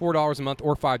wazoo. $4 a month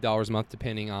or $5 a month,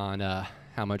 depending on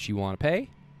how much you want to pay.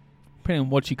 Depending on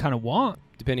what you kind of want.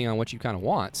 Depending on what you kind of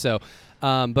want. So,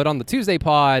 but on the Tuesday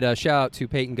pod, shout out to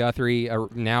Peyton Guthrie, a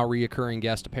now reoccurring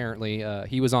guest apparently.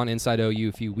 He was on Inside OU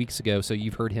a few weeks ago, so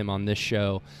you've heard him on this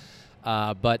show.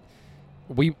 But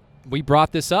we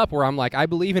brought this up where I'm like, I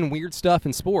believe in weird stuff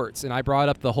in sports, and I brought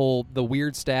up the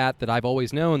weird stat that I've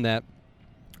always known, that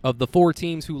of the 4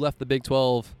 teams who left the Big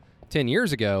 12 10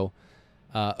 years ago,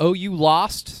 OU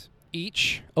lost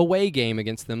each away game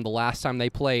against them the last time they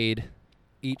played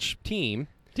each team.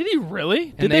 Did he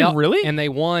really? And Did they really? And they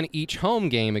won each home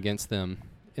game against them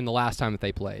in the last time that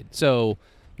they played. So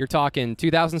you're talking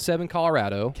 2007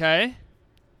 Colorado, Okay.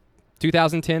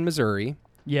 2010 Missouri,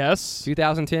 Yes.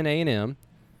 2010 A&M,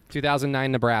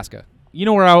 2009 Nebraska. You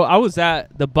know where I was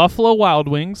at? The Buffalo Wild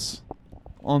Wings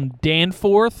on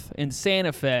Danforth and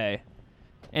Santa Fe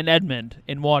and Edmond,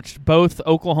 and watched both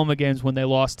Oklahoma games when they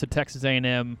lost to Texas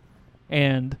A&M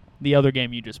and the other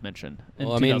game you just mentioned.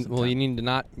 Well, I mean, you need to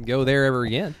not go there ever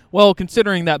again. Well,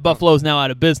 considering that Buffalo's now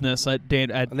out of business at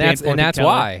Danforth, that's Keller,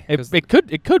 why.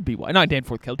 it could be why. Not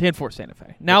Danforth, Keller, Danforth, Santa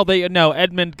Fe. Now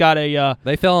Edmond got a.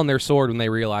 They fell on their sword when they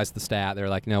realized the stat. They're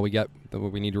like, no, we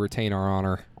need to retain our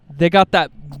honor. They got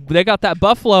that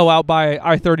Buffalo out by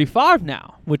I-35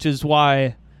 now, which is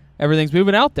why everything's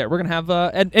moving out there. We're gonna have.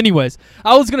 Anyways,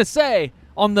 I was gonna say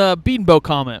on the Beanbo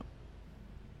comment,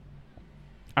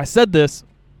 I said this.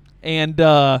 And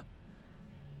I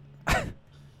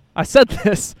said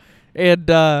this, and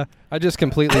I just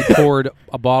completely poured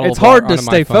a bottle. It's of hard water to onto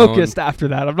stay my phone. focused after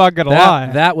that. I'm not gonna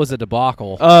lie. That was a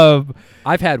debacle.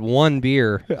 I've had one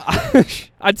beer.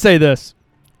 I'd say this: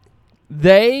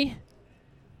 they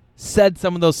said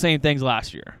some of those same things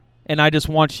last year, and I just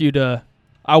want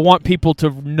I want people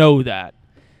to know that.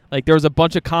 Like, there was a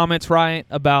bunch of comments, right,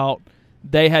 about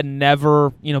they had never,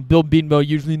 Bill Beanbo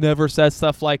usually never says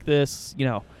stuff like this,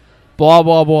 blah,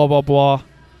 blah, blah, blah, blah.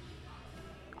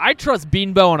 I trust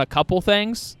Beanbo on a couple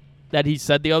things that he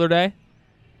said the other day,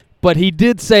 but he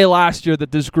did say last year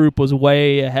that this group was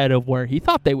way ahead of where he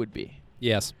thought they would be.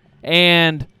 Yes.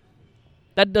 And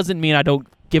that doesn't mean I don't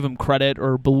give him credit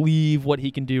or believe what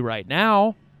he can do right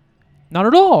now. Not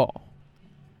at all.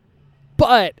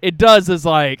 But it does is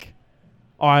like,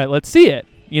 all right, let's see it,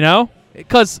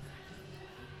 Because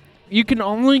you can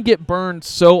only get burned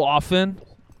so often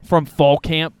from fall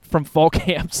camp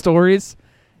stories.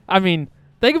 I mean,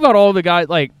 think about all the guys.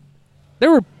 Like,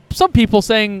 there were some people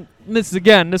saying this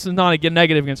is not a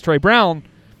negative against Trey Brown.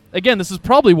 Again, this is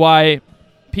probably why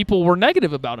people were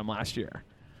negative about him last year.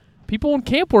 People in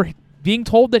camp were being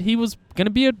told that he was going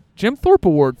to be a Jim Thorpe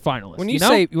Award finalist.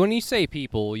 When you say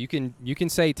people, you can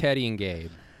say Teddy and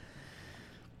Gabe.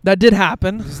 That did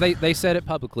happen. They said it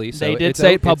publicly. So they did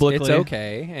say it publicly. It's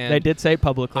okay. And they did say it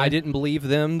publicly. I didn't believe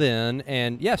them then.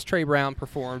 And yes, Trey Brown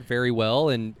performed very well,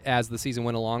 and as the season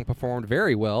went along, performed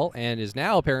very well, and is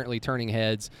now apparently turning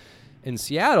heads in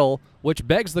Seattle, which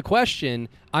begs the question,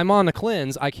 I'm on a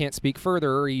cleanse. I can't speak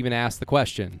further or even ask the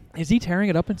question. Is he tearing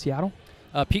it up in Seattle?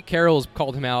 Pete Carroll's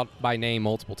called him out by name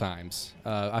multiple times.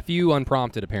 A few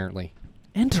unprompted, apparently.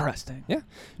 Interesting. Yeah.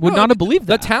 Would not have believed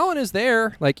that. The talent is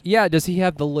there. Like, yeah, does he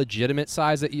have the legitimate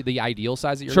size, the ideal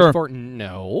size that you're Sure. looking for?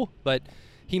 No. But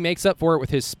he makes up for it with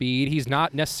his speed. He's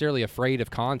not necessarily afraid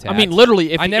of contact. I mean, literally,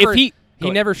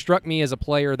 he never struck me as a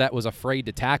player that was afraid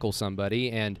to tackle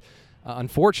somebody. And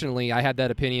unfortunately, I had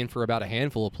that opinion for about a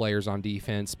handful of players on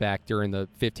defense back during the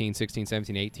 15, 16,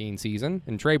 17, 18 season.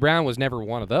 And Trey Brown was never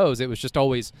one of those. It was just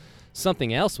always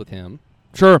something else with him.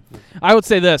 Sure. I would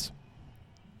say this.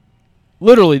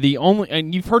 Literally,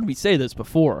 and you've heard me say this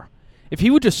before, if he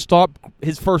would just stop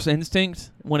his first instinct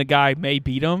when a guy may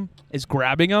beat him is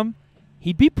grabbing him,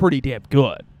 he'd be pretty damn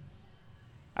good.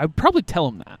 I would probably tell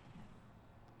him that.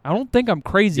 I don't think I'm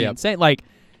crazy in saying, like,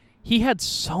 he had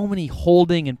so many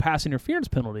holding and pass interference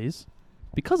penalties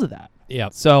because of that. Yeah.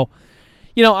 So,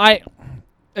 we're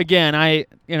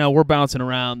bouncing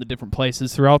around the different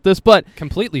places throughout this, but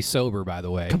Completely sober, by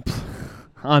the way.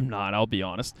 I'm not, I'll be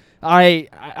honest.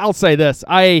 I'll say this.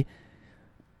 I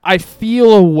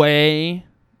feel a way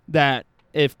that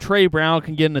if Trey Brown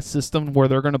can get in a system where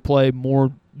they're going to play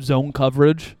more zone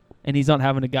coverage and he's not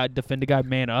having to defend a guy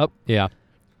man up, Yeah.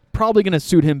 probably going to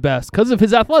suit him best because of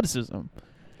his athleticism.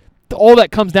 All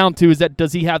that comes down to is that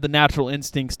does he have the natural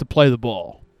instincts to play the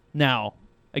ball? Now,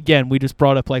 again, we just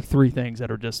brought up like 3 things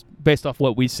that are just based off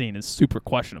what we've seen is super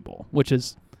questionable, which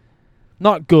is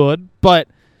not good. But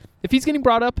if he's getting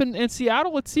brought up in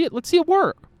Seattle, let's see it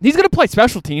work. He's going to play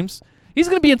special teams. He's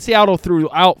going to be in Seattle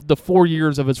throughout the 4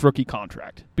 years of his rookie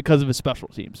contract because of his special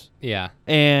teams. Yeah.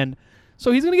 And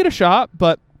so he's going to get a shot.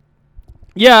 But,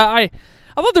 yeah, I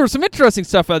thought there was some interesting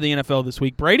stuff out of the NFL this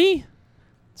week. Brady,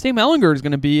 Sam Ehlinger is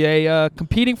going to be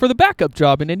competing for the backup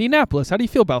job in Indianapolis. How do you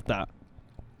feel about that?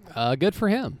 Good for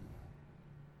him.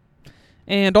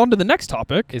 And on to the next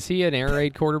topic. Is he an air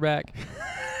raid quarterback?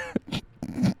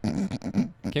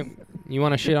 You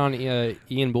want to shit on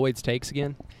Ian Boyd's takes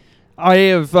again? I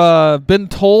have been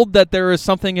told that there is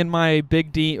something in my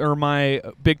Big 12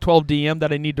 DM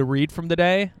that I need to read from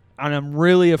today, and I'm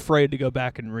really afraid to go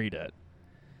back and read it.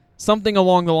 Something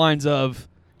along the lines of,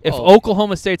 if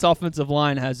Oklahoma State's offensive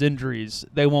line has injuries,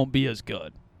 they won't be as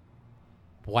good.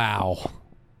 Wow.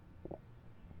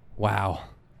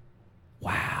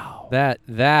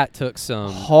 That took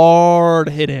some hard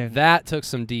hitting. That took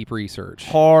some deep research.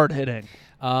 Hard hitting.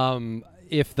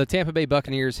 If the Tampa Bay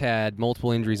Buccaneers had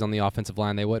multiple injuries on the offensive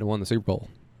line, they wouldn't have won the Super Bowl.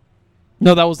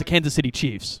 No, that was the Kansas City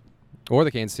Chiefs. Or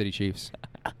the Kansas City Chiefs.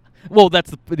 Well, that's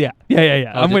the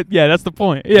that's the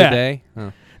point. Yeah. Did they?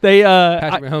 Huh. They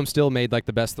Patrick Mahomes still made like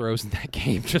the best throws in that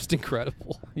game. Just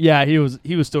incredible. Yeah, he was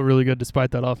still really good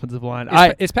despite that offensive line.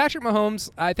 Is Patrick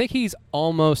Mahomes, I think he's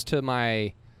almost to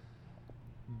my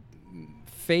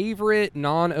favorite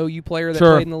non-OU player that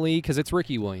played in the league, because it's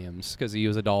Ricky Williams, because he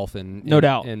was a Dolphin. No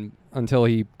doubt. And until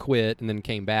he quit and then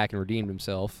came back and redeemed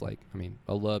himself. I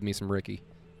love me some Ricky.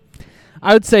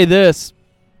 I would say this.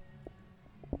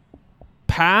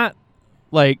 Pat,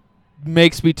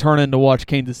 makes me turn in to watch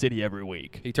Kansas City every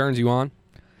week. He turns you on?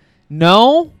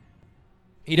 No.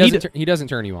 He doesn't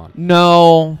turn you on?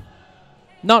 No.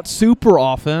 Not super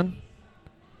often.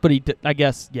 But I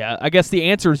guess the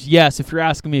answer is yes. If you're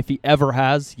asking me if he ever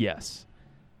has, yes.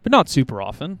 But not super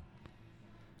often.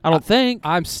 I don't think.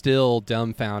 I'm still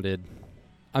dumbfounded.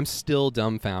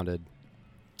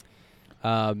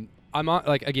 I'm on,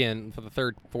 again, for the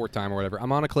third, fourth time or whatever,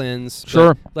 I'm on a cleanse.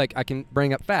 Sure. But, I can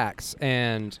bring up facts.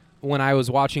 And when I was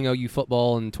watching OU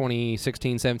football in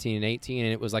 2016, 17, and 18,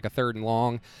 and it was like a 3rd and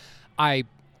long, I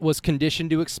was conditioned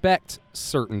to expect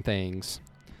certain things.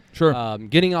 Sure.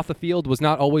 Getting off the field was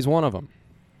not always one of them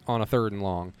on a 3rd and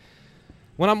long.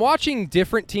 When I'm watching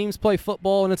different teams play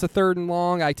football and it's a 3rd and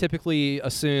long, I typically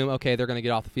assume, okay, they're going to get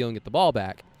off the field and get the ball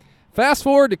back. Fast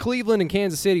forward to Cleveland and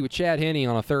Kansas City with Chad Henne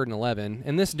on a 3rd and 11,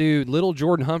 and this dude, little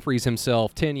Jordan Humphreys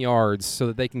himself, 10 yards so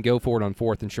that they can go for it on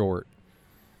 4th and short.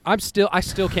 I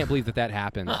still can't believe that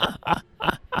happened. I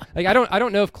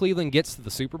don't know if Cleveland gets to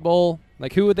the Super Bowl.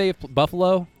 Who would they have?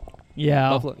 Buffalo? Yeah.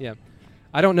 Buffalo. Yeah.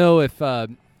 I don't know if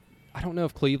Cleveland.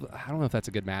 I don't know if that's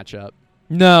a good matchup.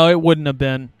 No, it wouldn't have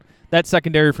been. That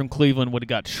secondary from Cleveland would have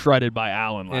got shredded by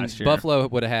Allen last year. Buffalo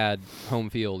would have had home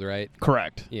field, right?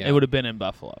 Correct. Yeah. It would have been in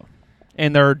Buffalo.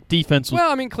 And their defense was...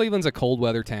 Well, Cleveland's a cold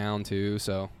weather town too,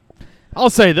 so... I'll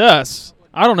say this.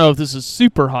 I don't know if this is a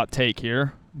super hot take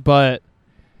here, but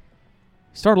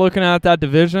start looking at that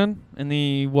division in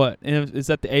the, is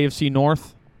that the AFC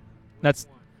North? That's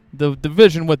the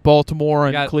division with Baltimore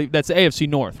and Cleveland. That's the AFC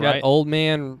North, right? Old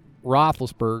man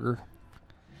Roethlisberger.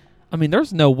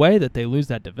 There's no way that they lose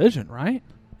that division, right?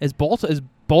 Is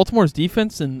Baltimore's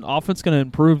defense and offense going to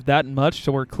improve that much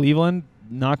to where Cleveland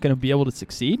not going to be able to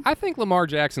succeed? I think Lamar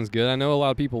Jackson's good. I know a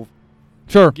lot of people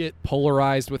get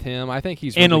polarized with him. I think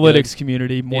he's really analytics good.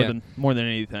 Community more than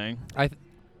anything.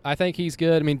 I think he's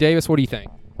good. Davis, what do you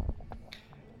think?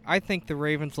 I think the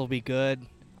Ravens will be good.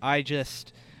 I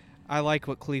like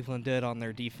what Cleveland did on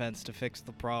their defense to fix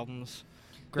the problems.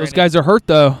 Those guys are hurt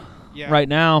though. Yeah. Right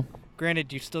now.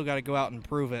 Granted, you still got to go out and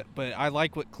prove it, but I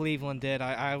like what Cleveland did.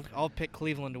 I'll pick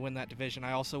Cleveland to win that division.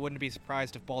 I also wouldn't be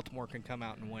surprised if Baltimore can come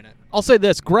out and win it. I'll say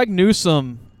this. Greg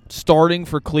Newsome starting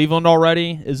for Cleveland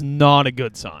already is not a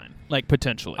good sign. like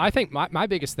potentially. I think my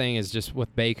biggest thing is just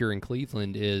with Baker and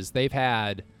Cleveland is they've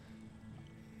had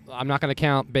 – I'm not going to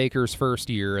count Baker's first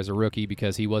year as a rookie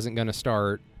because he wasn't going to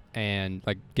start and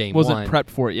like game wasn't one. prepped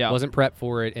for it, yeah. Wasn't prepped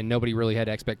for it, and nobody really had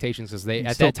expectations because they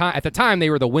at the time they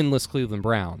were the winless Cleveland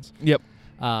Browns. Yep.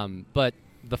 But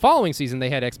the following season they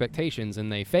had expectations and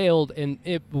they failed, and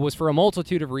it was for a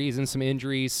multitude of reasons: some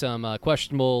injuries, some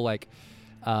questionable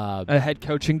a head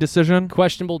coaching decision.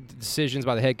 questionable decisions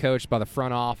by the head coach, by the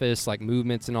front office, like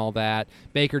movements and all that.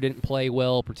 Baker didn't play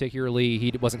well, particularly.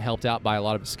 He wasn't helped out by a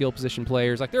lot of skill position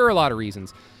players. Like there are a lot of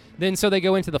reasons. Then so they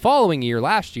go into the following year,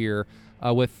 last year,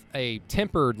 with a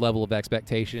tempered level of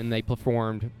expectation. They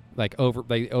performed they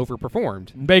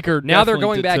overperformed. Baker Now they're definitely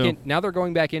going did back too. in. Now they're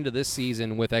going back into this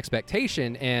season with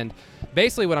expectation, and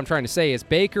basically what I'm trying to say is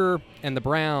Baker and the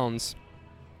Browns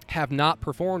have not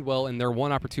performed well in their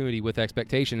one opportunity with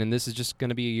expectation, and this is just going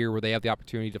to be a year where they have the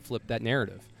opportunity to flip that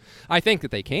narrative. I think that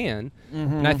they can,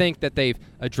 and I think that they've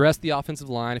addressed the offensive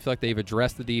line. I feel like they've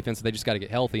addressed the defense. They just got to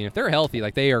get healthy, and if they're healthy,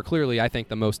 like they are clearly, I think,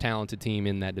 the most talented team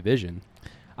in that division.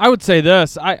 I would say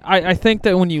this. I think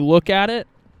that when you look at it,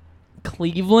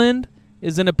 Cleveland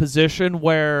is in a position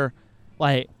where,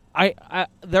 like,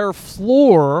 their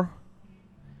floor.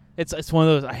 It's one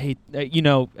of those I hate.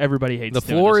 Everybody hates The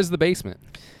doing floor this. is the basement.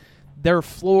 Their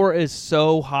floor is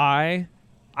so high.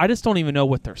 I just don't even know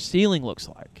what their ceiling looks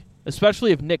like.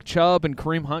 Especially if Nick Chubb and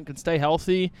Kareem Hunt can stay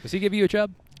healthy. Does he give you a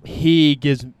chub? He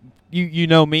gives you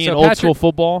know me So in old Patrick- school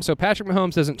football. So Patrick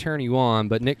Mahomes doesn't turn you on,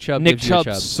 but Nick Chubb Nick gives you a Chubb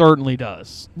chub. certainly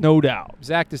does, no doubt.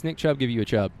 Zach, does Nick Chubb give you a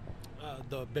chub?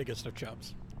 The biggest of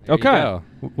chubs. There you Okay. go.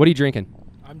 What are you drinking?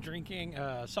 I'm drinking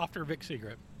Softer Vic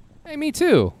Secret. Hey, me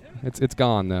too. It's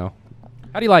gone though.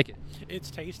 How do you like it? It's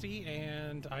tasty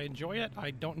and I enjoy it.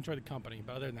 I don't enjoy the company,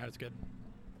 but other than that, it's good.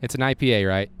 It's an IPA,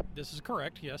 right? This is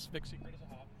correct. Yes, Vic Secret is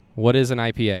a hop. What is an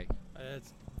IPA?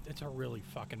 It's a really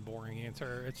fucking boring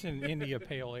answer. It's an India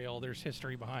Pale Ale. There's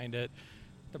history behind it.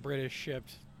 The British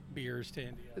shipped beers to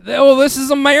India. Well, this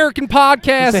is American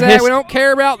podcast, It's a Zach. We don't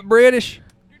care about the British.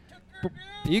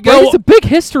 You But go. he's a big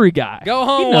history guy. Go He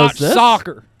home, knows watch this.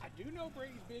 soccer. I do know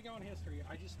Brady's big on history.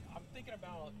 I'm thinking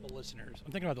about the listeners.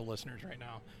 I'm thinking about the listeners right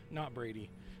now, not Brady.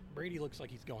 Brady looks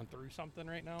like he's going through something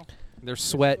right now. There's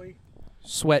sweat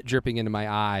physically. dripping into my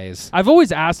eyes. I've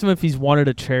always asked him if he's wanted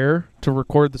a chair to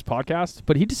record this podcast,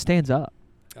 but he just stands up.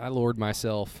 I lowered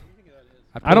myself.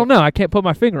 I don't know. I can't put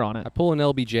my finger on I it. pull an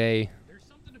LBJ. There's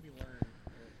something to be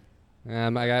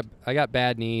learned. I got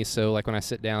bad knees, so like when I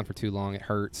sit down for too long, it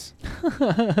hurts.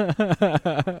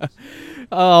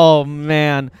 Oh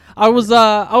man, I was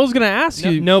gonna ask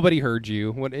you. Nobody heard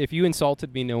you. If you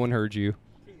insulted me, no one heard you.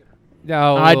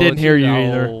 No, I didn't hear you no.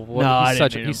 either. Well, No, I he's didn't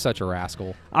such hear he's such a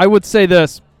rascal. I would say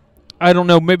this. I don't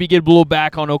know. Maybe get a little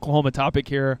back on Oklahoma topic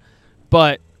here,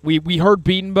 but we heard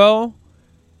Beatonbow.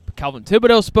 Calvin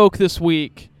Thibodeau spoke this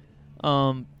week.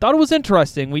 Thought it was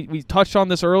interesting. We touched on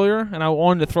this earlier, and I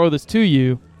wanted to throw this to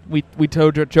you. We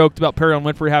joked about Perrion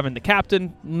Winfrey having the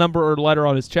captain number or letter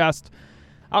on his chest.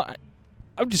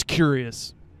 I'm just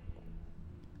curious.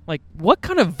 Like, what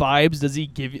kind of vibes does he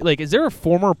give you? Like, is there a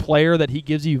former player that he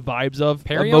gives you vibes of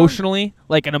Perrion? emotionally?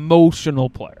 Like an emotional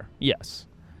player? Yes.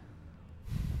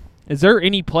 Is there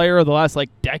any player of the last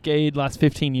decade, last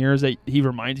 15 years that he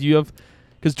reminds you of?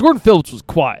 Because Jordan Phillips was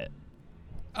quiet.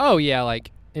 Oh yeah,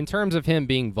 like in terms of him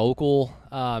being vocal,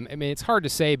 I mean it's hard to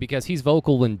say because he's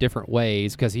vocal in different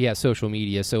ways because he has social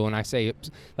media. So when I say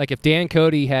like if Dan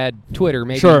Cody had Twitter,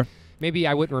 maybe Sure. maybe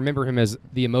I wouldn't remember him as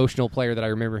the emotional player that I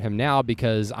remember him now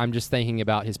because I'm just thinking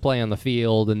about his play on the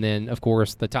field and then of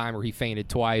course the time where he fainted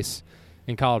twice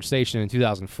in College Station in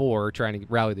 2004 trying to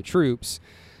rally the troops.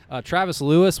 Travis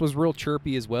Lewis was real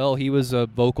chirpy as well. He was a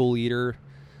vocal leader,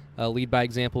 a lead by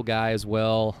example guy as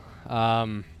well.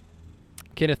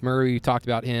 Kenneth Murray, you talked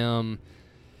about him.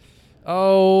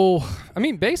 Oh, I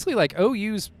mean, basically, like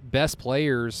OU's best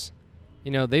players,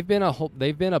 you know, they've been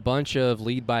a bunch of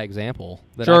lead by example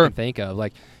that I Sure. can think of.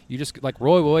 Like you just like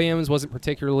Roy Williams wasn't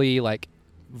particularly like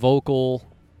vocal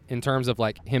in terms of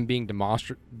like him being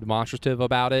demonstrative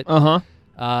about it.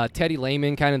 Teddy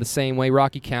Lehman kind of the same way.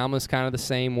 Rocky Kalmus kind of the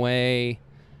same way.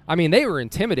 I mean, they were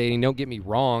intimidating, don't get me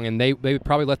wrong, and they would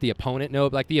probably let the opponent know.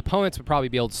 Like, the opponents would probably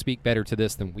be able to speak better to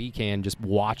this than we can just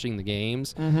watching the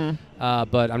games.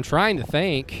 But I'm trying to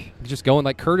think, just going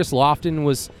like Curtis Lofton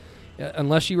was,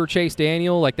 unless you were Chase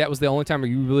Daniel, like that was the only time where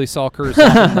you really saw Curtis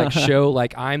Lofton like show,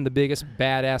 like, I'm the biggest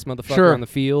badass motherfucker Sure. on the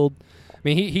field. I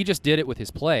mean, he just did it with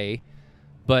his play.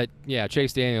 But, yeah,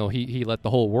 Chase Daniel, he let the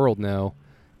whole world know.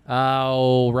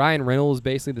 Ryan Reynolds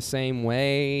basically the same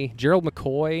way. Gerald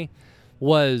McCoy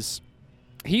was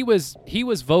he was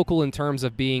vocal in terms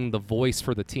of being the voice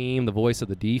for the team, the voice of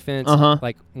the defense. Uh-huh.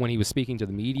 Like when he was speaking to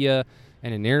the media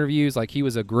and in interviews, like he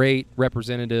was a great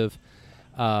representative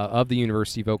of the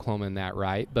University of Oklahoma in that,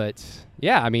 right? But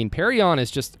yeah, I mean, Perrion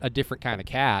is just a different kind of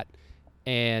cat,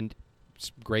 and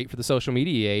it's great for the social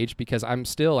media age because I'm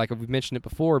still, like we've mentioned it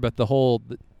before, but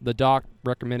the doc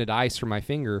recommended ice for my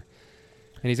finger,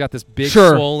 and he's got this big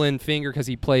swollen finger because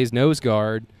he plays nose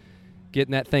guard,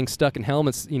 getting that thing stuck in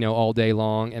helmets, all day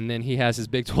long, and then he has his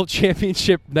Big 12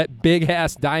 championship, that big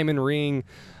ass diamond ring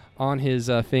on his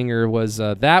finger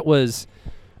that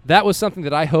was something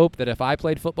that I hope that if I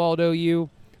played football at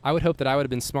OU, I would hope that I would have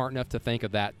been smart enough to think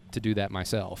of that, to do that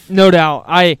myself. No doubt.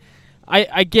 I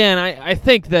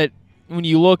think that when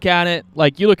you look at it,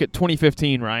 like you look at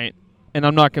 2015, right? And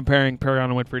I'm not comparing Perrion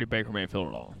and Winfrey to Baker Mayfield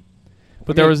at all.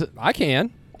 But I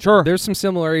can. Sure. There's some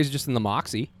similarities just in the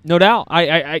moxie. No doubt.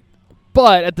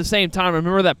 But at the same time, I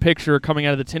remember that picture coming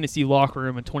out of the Tennessee locker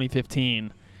room in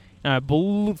 2015. And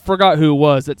I forgot who it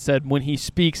was that said, when he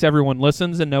speaks, everyone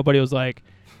listens. And nobody was like,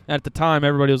 at the time,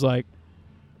 everybody was like,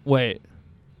 wait,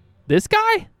 this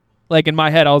guy? Like in my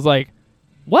head, I was like,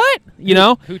 what?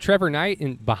 Who Trevor Knight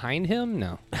and behind him?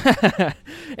 No.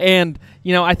 And,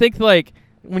 I think like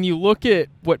when you look at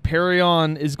what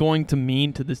Perrion is going to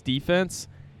mean to this defense,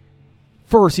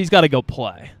 first, he's got to go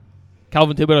play.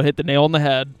 Calvin Thibodeau hit the nail on the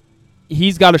head.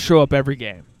 He's got to show up every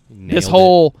game. This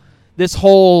whole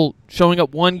showing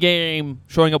up one game,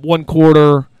 showing up one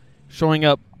quarter, showing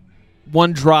up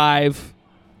one drive,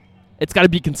 it's got to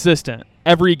be consistent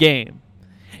every game.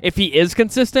 If he is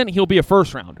consistent, he'll be a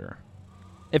first rounder.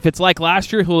 If it's like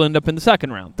last year, he'll end up in the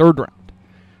second round, third round.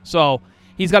 So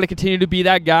he's got to continue to be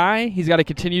that guy. He's got to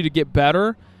continue to get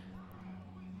better.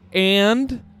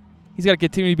 And he's got to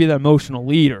continue to be that emotional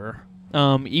leader,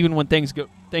 even when things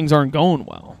aren't going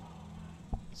well.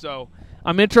 So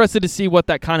I'm interested to see what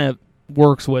that kind of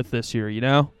works with this year,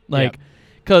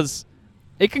 because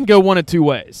it can go one of two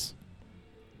ways.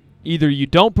 Either you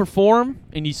don't perform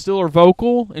and you still are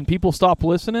vocal and people stop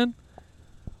listening,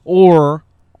 or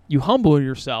you humble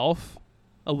yourself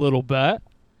a little bit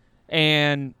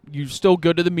and you're still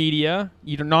good to the media.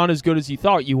 You're not as good as you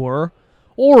thought you were,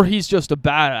 or he's just a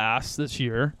badass this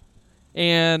year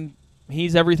and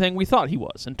he's everything we thought he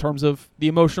was in terms of the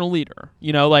emotional leader.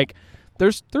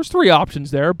 There's three options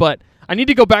there, but I need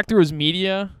to go back through his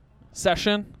media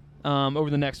session over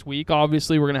the next week.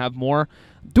 Obviously, we're going to have more.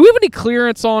 Do we have any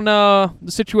clearance on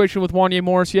the situation with Wanya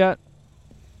Morris yet?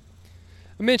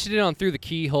 I mentioned it on Through the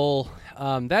Keyhole.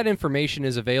 That information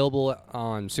is available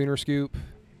on Sooner Scoop.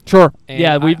 Sure.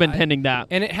 Yeah, we've been pending that.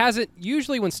 And it hasn't.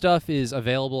 Usually when stuff is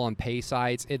available on pay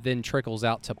sites, it then trickles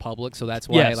out to public. So that's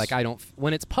why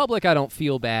when it's public, I don't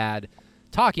feel bad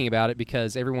talking about it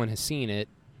because everyone has seen it.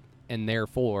 And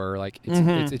therefore,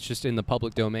 it's just in the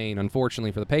public domain,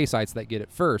 unfortunately, for the pay sites that get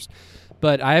it first.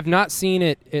 But I have not seen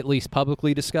it at least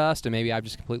publicly discussed, and maybe I've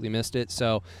just completely missed it.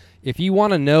 So if you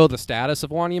want to know the status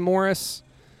of Wanya Morris,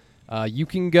 you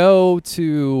can go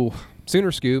to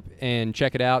Sooner Scoop and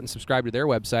check it out and subscribe to their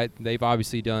website. They've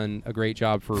obviously done a great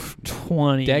job for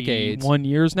 21 decades.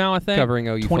 years now, I think. Covering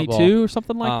OU 22 football. Or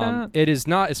something like that. It is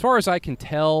not, as far as I can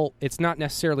tell, it's not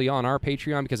necessarily on our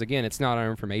Patreon because, again, it's not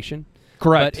our information.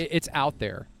 Correct. But it's out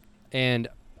there, and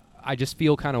I just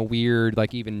feel kind of weird,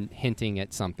 like even hinting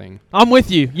at something. I'm with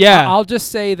you. Yeah. I'll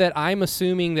just say that I'm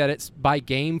assuming that it's by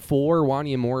Game 4,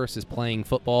 Wanya Morris is playing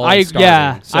football. I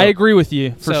I agree with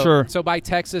you for sure. So by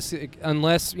Texas,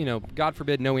 unless God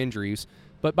forbid, no injuries,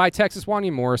 but by Texas,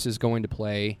 Wanya Morris is going to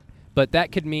play. But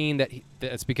that could mean that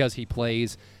that's because he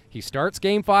plays. He starts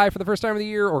Game 5 for the first time of the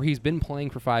year, or he's been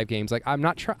playing for 5 games. Like I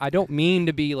don't mean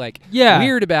to be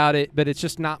weird about it, but it's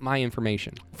just not my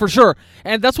information. For sure,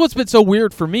 and that's what's been so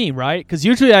weird for me, right? Because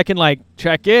usually I can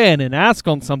check in and ask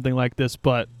on something like this,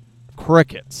 but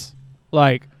crickets.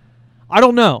 I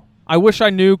don't know. I wish I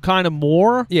knew kind of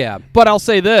more. Yeah, but I'll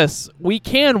say this: we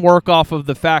can work off of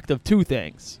the fact of two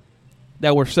things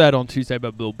that were said on Tuesday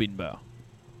by Bill Bedenbaugh.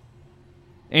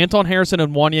 Anton Harrison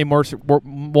and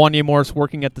Wanya Morris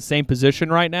working at the same position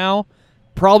right now,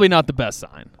 probably not the best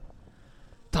sign.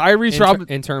 Tyrese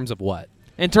Robinson. In terms of what?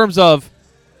 In terms of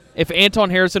if Anton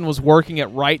Harrison was working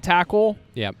at right tackle,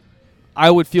 yep, I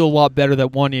would feel a lot better that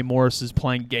Wanya Morris is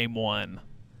playing Game 1.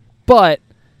 But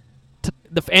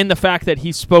the fact that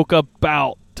he spoke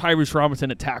about Tyrese Robinson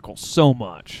at tackle so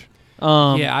much.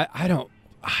 I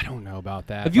don't know about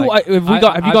that. Have you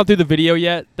gone through the video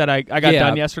yet that I got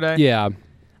done yesterday? Yeah.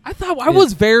 I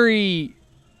was very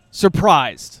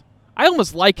surprised. I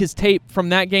almost like his tape from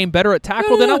that game better at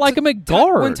tackle than I like him at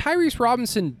guard. When Tyrese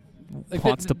Robinson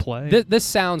wants to play. This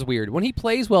sounds weird. When he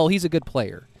plays well, he's a good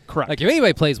player. Correct. Like if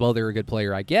anybody plays well, they're a good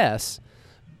player, I guess.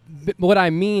 But what I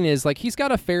mean is, like, he's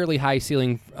got a fairly high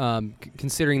ceiling,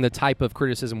 considering the type of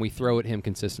criticism we throw at him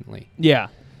consistently. Yeah.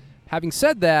 Having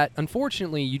said that,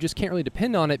 unfortunately, you just can't really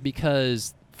depend on it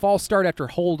because false start after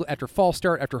hold after false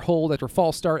start after hold after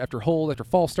false start after hold after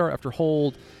false start after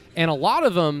hold, and a lot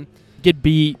of them Get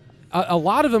beat. A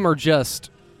lot of them are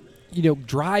just,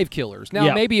 drive killers. Now,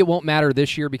 Yeah. maybe it won't matter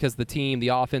this year because the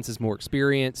offense is more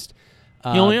experienced.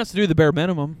 He only has to do the bare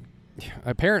minimum.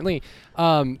 Apparently,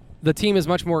 the team is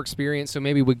much more experienced, so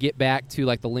maybe we get back to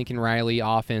like the Lincoln Riley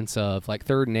offense of like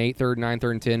 3rd and 8, 3rd and 9,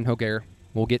 3rd and 10. Okay,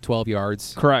 we'll get 12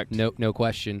 yards. Correct. No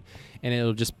question. And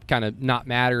it'll just kind of not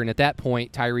matter. And at that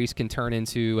point, Tyrese can turn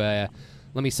into, let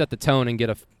me set the tone and get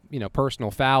a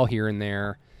personal foul here and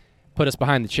there, put us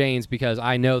behind the chains because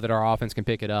I know that our offense can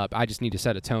pick it up. I just need to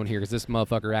set a tone here because this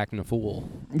motherfucker acting a fool.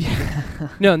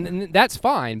 No, that's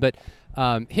fine. But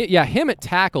him at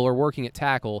tackle or working at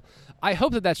tackle, I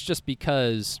hope that that's just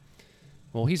because,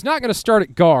 well, he's not going to start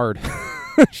at guard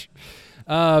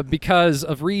because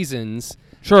of reasons.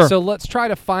 Sure. So let's try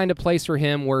to find a place for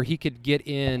him where he could get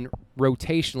in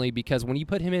rotationally because when you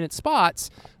put him in at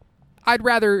spots, I'd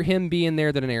rather him be in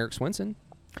there than an Eric Swinson.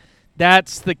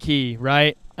 That's the key,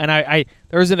 right? And I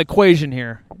there's an equation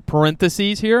here.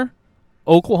 Parentheses here.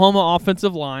 Oklahoma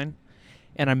offensive line.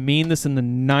 And I mean this in the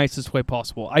nicest way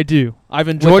possible. I do. I've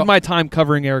enjoyed my time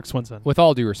covering Eric Swinson. With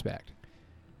all due respect.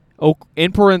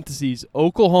 In parentheses,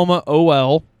 Oklahoma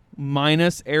OL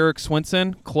minus Eric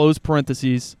Swinson, close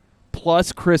parentheses,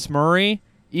 plus Chris Murray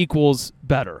equals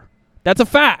better. That's a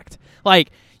fact.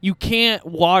 Like, you can't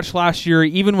watch last year,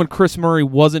 even when Chris Murray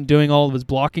wasn't doing all of his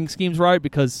blocking schemes right,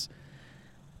 because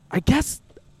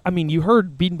you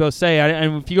heard Beatonbow say,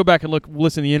 and if you go back and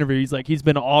listen to the interview, he's like, he's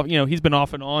been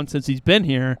off and on since he's been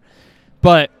here.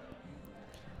 But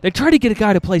they tried to get a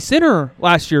guy to play center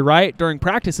last year, right, during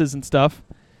practices and stuff,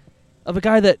 of a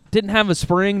guy that didn't have a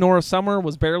spring nor a summer,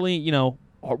 was barely,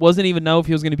 wasn't even know if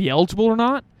he was going to be eligible or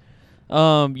not.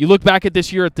 You look back at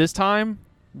this year at this time,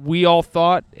 we all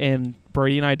thought, and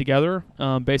Brady and I together,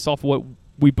 based off of what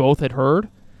we both had heard,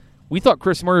 we thought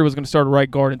Chris Murray was going to start at right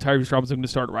guard and Tyrese Robinson was going to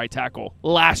start at right tackle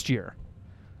last year.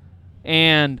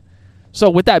 And so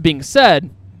with that being said,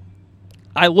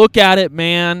 I look at it,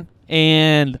 man,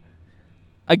 and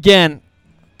again,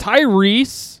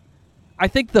 Tyrese, I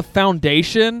think the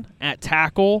foundation at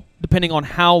tackle, depending on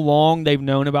how long they've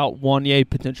known about Wanye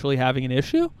potentially having an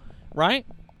issue, right?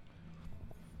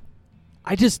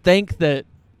 I just think that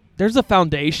there's a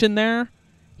foundation there.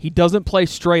 He doesn't play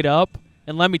straight up.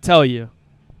 And let me tell you,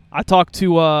 I talked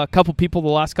to a couple people the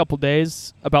last couple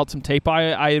days about some tape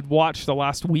I had watched the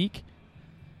last week.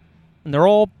 And they're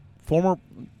all former,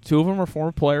 2 of them are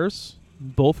former players.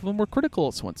 Both of them were critical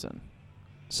of Swinson.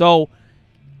 So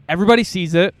everybody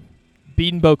sees it.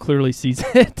 Beatonbow clearly sees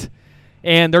it.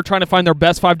 And they're trying to find their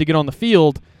best 5 to get on the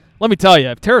field. Let me tell you,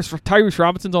 if Tyrese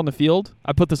Robinson's on the field,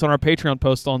 I put this on our Patreon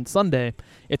post on Sunday.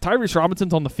 If Tyrese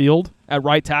Robinson's on the field at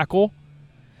right tackle,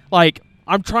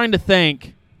 I'm trying to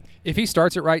think. If he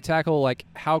starts at right tackle,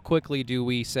 how quickly do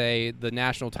we say the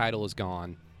national title is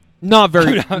gone? Not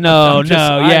very. I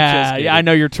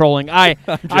know you're trolling. I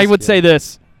would say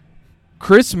this: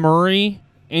 Chris Murray,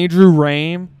 Andrew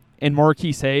Rame, and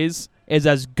Marquise Hayes is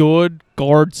as good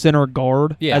center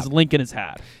guard as Lincoln has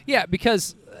had. Yeah,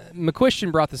 because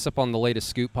McQuistion brought this up on the latest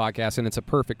Scoop podcast, and it's a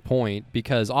perfect point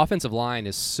because offensive line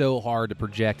is so hard to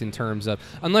project in terms of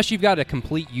unless you've got a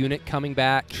complete unit coming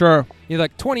back. Sure.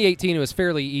 2018, it was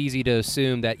fairly easy to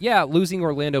assume that losing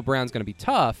Orlando Brown's going to be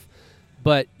tough,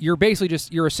 but you're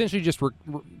essentially just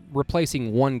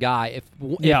replacing one guy.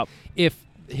 If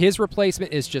his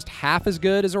replacement is just half as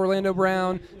good as Orlando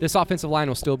Brown, this offensive line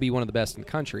will still be one of the best in the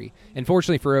country.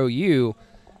 Unfortunately for OU,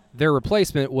 their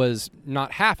replacement was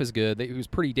not half as good. He was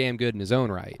pretty damn good in his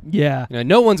own right. Yeah.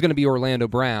 No one's going to be Orlando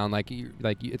Brown.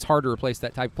 It's hard to replace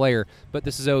that type of player. But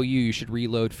this is OU. You should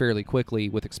reload fairly quickly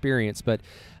with experience. But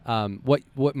what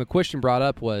McQuistion brought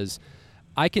up was,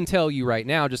 I can tell you right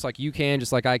now, just like you can,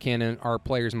 just like I can, and our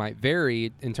players might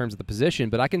vary in terms of the position.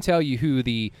 But I can tell you who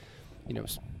the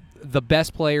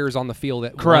best players on the field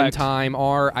at one time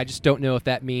are. I just don't know if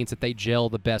that means that they gel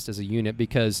the best as a unit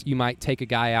because you might take a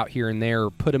guy out here and there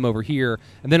or put him over here,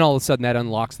 and then all of a sudden that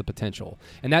unlocks the potential.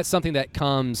 And that's something that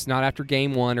comes not after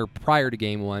game 1 or prior to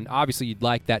game 1. Obviously, you'd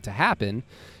like that to happen,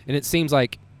 and it seems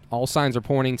like all signs are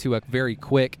pointing to a very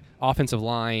quick offensive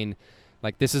line.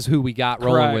 This is who we got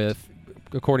rolling with,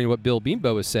 according to what Bill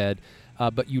Beatonbow has said.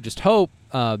 But you just hope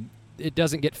it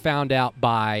doesn't get found out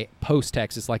by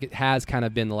post-Texas like it has kind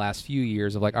of been the last few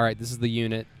years of all right, this is the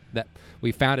unit that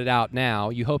we found it out now.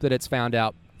 You hope that it's found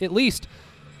out at least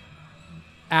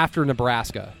after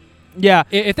Nebraska Yeah,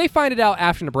 If they find it out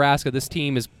after Nebraska, this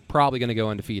team is probably going to go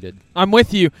undefeated. I'm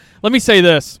with you. Let me say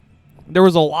this. There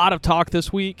was a lot of talk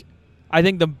this week. I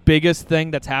think the biggest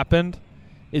thing that's happened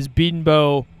is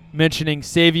Bedenbaugh mentioning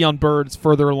Savion Byrd's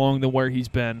further along than where he's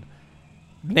been.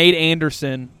 Nate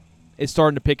Anderson is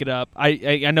starting to pick it up.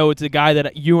 I know it's a guy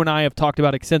that you and I have talked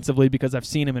about extensively because I've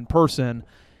seen him in person.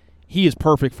 He is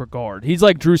perfect for guard. He's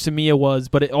like Drew Samia was,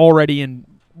 but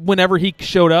whenever he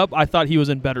showed up, I thought he was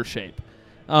in better shape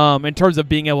in terms of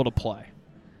being able to play.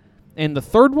 And the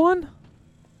third one,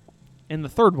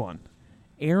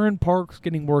 Aaron Parks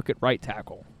getting work at right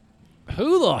tackle.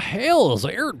 Who the hell is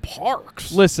Aaron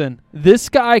Parks? Listen, this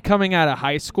guy coming out of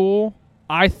high school,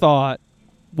 I thought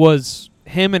was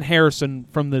him and Harrison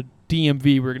from the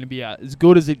DMV were going to be as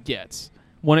good as it gets.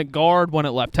 One at guard, one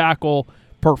at left tackle,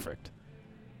 perfect.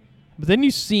 But then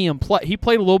you see him play. He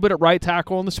played a little bit at right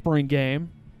tackle in the spring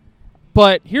game.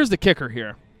 But here's the kicker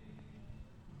here.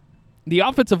 The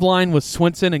offensive line was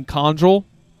Swinson and Conjul.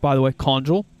 By the way,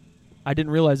 Conjul. I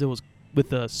didn't realize it was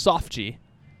with a soft G.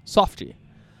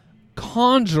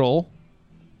 Conjul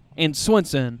and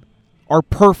Swinson are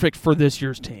perfect for this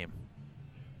year's team.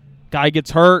 Guy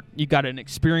gets hurt, you got an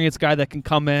experienced guy that can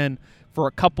come in for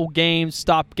a couple games,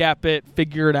 stopgap it,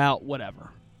 figure it out, whatever.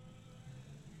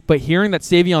 But hearing that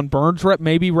Savion Byrd's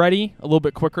may be ready a little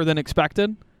bit quicker than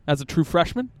expected as a true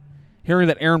freshman, hearing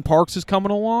that Aaron Parks is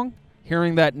coming along,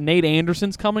 hearing that Nate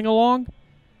Anderson's coming along,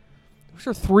 those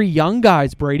are three young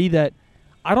guys, Brady, that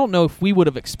I don't know if we would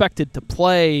have expected to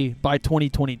play by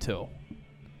 2022.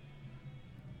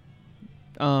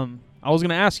 I was going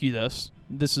to ask you this.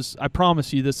 I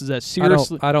promise you, this is as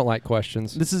seriously. I don't like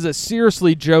questions. This is as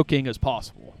seriously joking as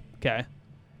possible. Okay,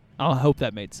 I hope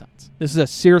that made sense. This is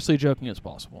as seriously joking as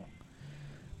possible.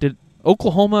 Did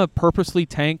Oklahoma purposely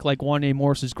tank like Wanya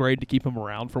Morris's grade to keep him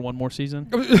around for one more season?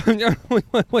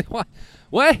 Wait,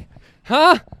 what?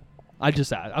 Huh? I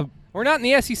just We're not in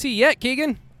the SEC yet,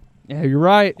 Keegan. Yeah, you're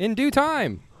right. In due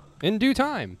time.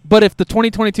 But if the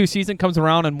 2022 season comes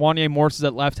around and Wanya Morris is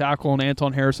at left tackle and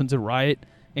Anton Harrison's at right,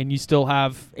 and you still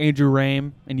have Andrew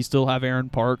Rame, and you still have Aaron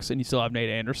Parks, and you still have Nate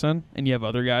Anderson, and you have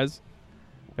other guys,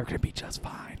 they're going to be just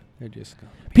fine. They're just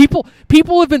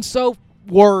People have been so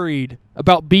worried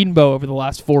about Bedenbaugh over the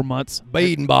last 4 months.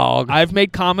 Bedenbaugh. I've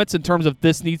made comments in terms of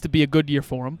this needs to be a good year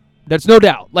for him. There's no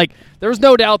doubt. There's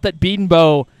no doubt that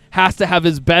Bedenbaugh has to have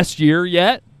his best year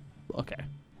yet. Okay,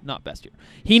 not best year.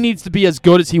 He needs to be as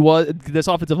good as he was. This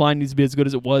offensive line needs to be as good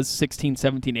as it was 16,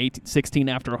 17, 18, 16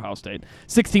 after Ohio State.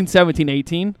 16, 17,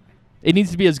 18. It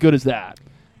needs to be as good as that.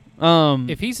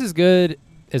 If he's as good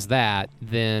as that,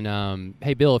 then,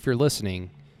 hey, Bill, if you're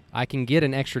listening, I can get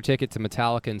an extra ticket to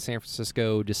Metallica in San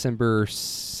Francisco December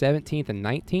 17th and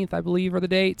 19th, I believe, are the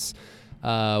dates.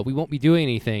 We won't be doing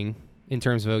anything in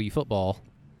terms of OU football.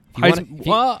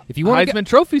 If you want Heisman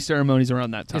Trophy ceremonies around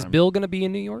that time. Is Bill going to be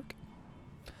in New York?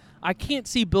 I can't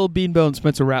see Bill Bedenbaugh and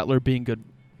Spencer Rattler being good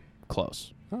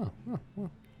close.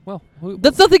 Well,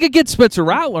 that's nothing against Spencer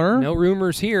Rattler. No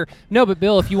rumors here. No, but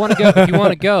Bill, if you want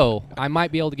to go, I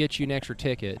might be able to get you an extra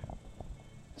ticket.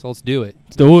 So let's do it.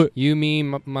 Let's do it. You, me,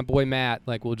 my boy Matt,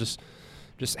 we'll just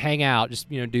hang out, just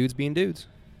dudes being dudes.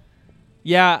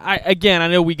 Yeah, I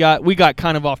know we got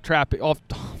kind of off topic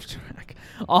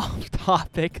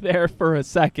there for a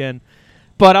second,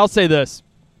 but I'll say this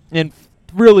and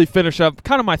really finish up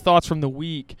kind of my thoughts from the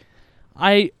week.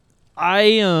 I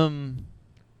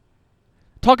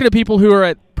talking to people who were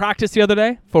at practice the other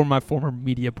day, for my former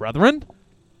media brethren.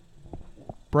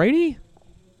 Brady,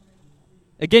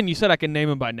 again, you said I can name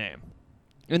him by name,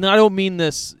 and I don't mean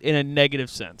this in a negative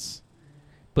sense,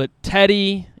 but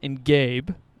Teddy and Gabe,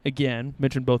 again,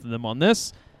 mentioned both of them on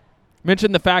this.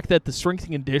 Mentioned the fact that the strength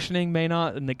and conditioning may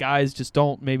not, and the guys just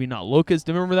maybe not look as.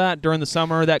 Do you remember that during the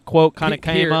summer? That quote kind of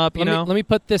came up. Let me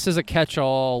put this as a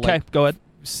catch-all. Okay, go ahead.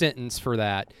 Sentence for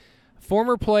that.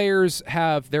 Former players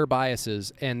have their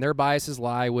biases, and their biases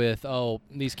lie with,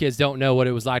 these kids don't know what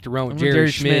it was like to run with Jerry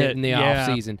Schmidt in the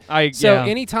offseason.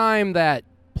 Anytime that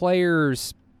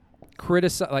players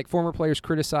former players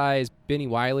criticize Benny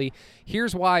Wiley,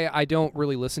 here's why I don't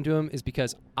really listen to him, is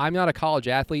because I'm not a college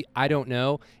athlete. I don't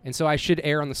know, and so I should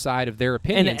err on the side of their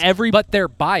opinions. But they're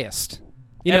biased.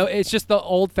 It's just the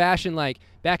old-fashioned,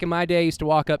 back in my day, I used to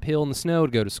walk uphill in the snow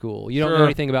to go to school. You don't know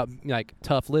anything about,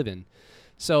 tough living.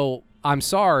 So I'm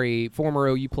sorry, former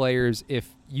OU players, if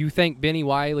you think Benny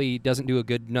Wiley doesn't do a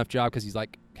good enough job because he's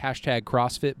hashtag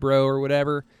CrossFit bro or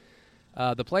whatever,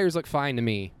 the players look fine to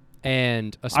me.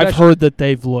 And I've heard that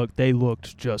they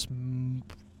looked just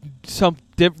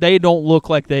they don't look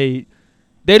like the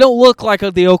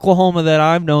Oklahoma that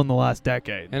I've known the last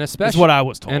decade. And especially is what I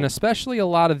was told. And especially a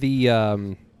lot of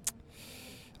the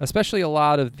especially a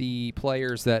lot of the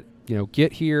players that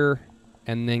get here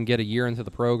and then get a year into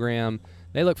the program.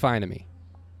 They look fine to me.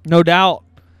 No doubt.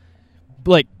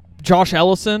 Like Josh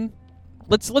Ellison,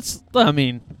 I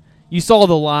mean, you saw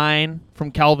the line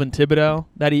from Calvin Thibodeau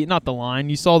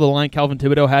you saw the line Calvin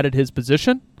Thibodeau had at his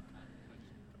position.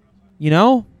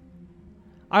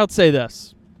 I would say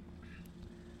this.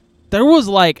 There was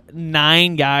like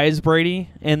 9 guys, Brady,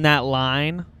 in that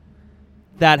line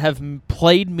that have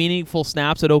played meaningful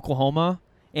snaps at Oklahoma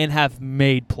and have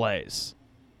made plays.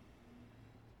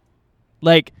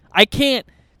 Like, I can't,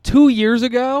 2 years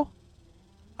ago,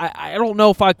 I don't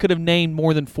know if I could have named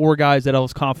more than 4 guys that I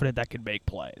was confident that could make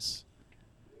plays.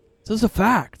 So it's a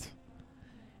fact.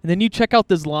 And then you check out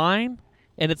this line,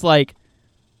 and it's like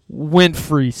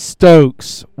Winfrey,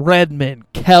 Stokes,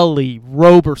 Redmond, Kelly,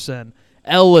 Roberson,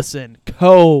 Ellison,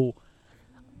 Coe.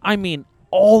 I mean,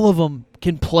 all of them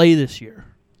can play this year.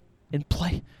 And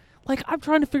play. Like, I'm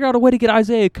trying to figure out a way to get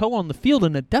Isaiah Coe on the field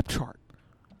in a depth chart.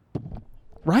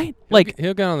 Right?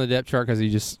 He'll get on the depth chart because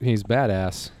he's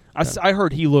badass. I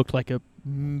heard he looked like a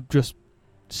just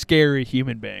scary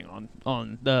human being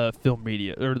on the film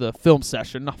media, or the film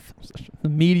session, not film session, the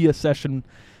media session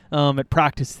at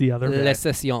practice the other day. La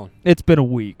session. It's been a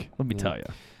week, let me tell you.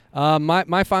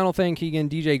 My final thing, Keegan,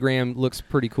 DJ Graham looks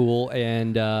pretty cool,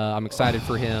 and I'm excited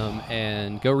for him.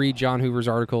 And go read John Hoover's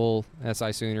article,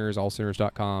 SI Sooners,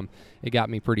 allsooners.com. It got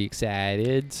me pretty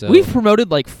excited. So we've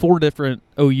promoted like 4 different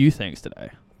OU things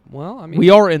today. Well, I mean, we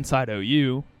are inside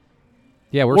OU.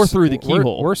 Yeah, we're through the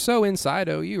keyhole. We're so inside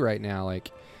OU right now.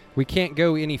 Like, we can't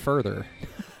go any further.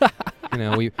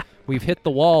 We've hit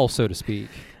the wall, so to speak.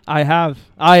 I have.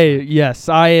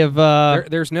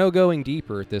 There's no going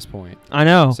deeper at this point. I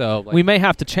know. So we may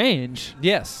have to change.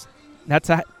 Yes. That's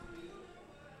a.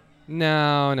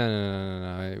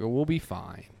 No. We'll be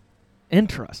fine.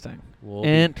 Interesting. We'll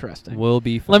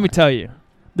be fine. Let me tell you,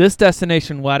 this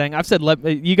destination wedding. I've said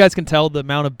you guys can tell the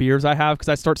amount of beers I have because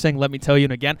I start saying "let me tell you"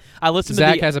 and again. I listen.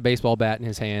 Zach has a baseball bat in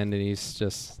his hand and he's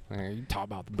just you talk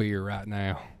about the beer right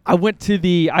now. I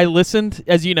listened,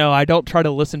 as you know, I don't try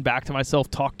to listen back to myself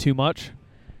talk too much.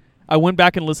 I went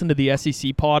back and listened to the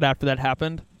SEC pod after that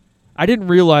happened. I didn't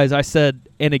realize I said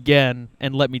 "and again"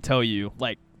 and "let me tell you"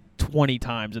 like 20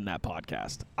 times in that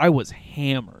podcast. I was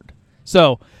hammered.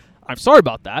 So I'm sorry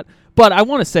about that. But I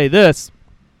want to say this.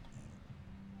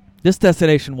 This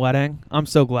destination wedding, I'm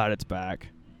so glad it's back.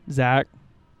 Zach,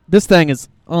 this thing is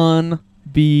unbelievable.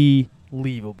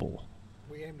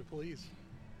 We aim to please.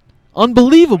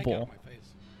 Unbelievable.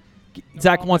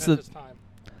 Zach wants to.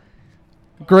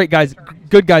 Great guys.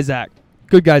 Good guy, Zach.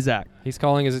 Good guy, Zach. He's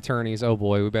calling his attorneys. Oh,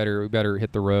 boy, we better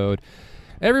hit the road.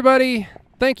 Everybody,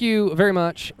 thank you very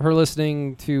much for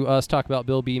listening to us talk about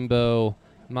Bill Beambo,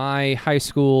 my high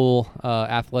school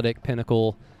athletic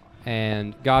pinnacle,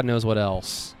 and God knows what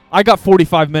else. I got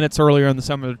 45 minutes earlier in the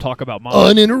summer to talk about mine.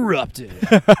 Uninterrupted.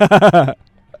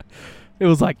 It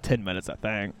was like 10 minutes, I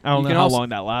think. I don't know how long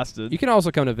that lasted. You can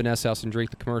also come to Vanessa's house and drink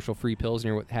the commercial-free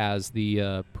Pilsner, which has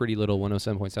the pretty little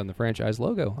 107.7 The Franchise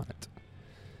logo on it.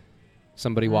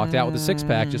 Somebody walked out with a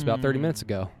six-pack just about 30 minutes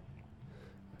ago.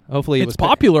 Hopefully it was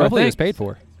popular. Hopefully it was paid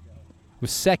for. It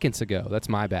was seconds ago. That's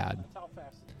my bad.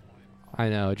 I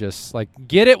know. Just like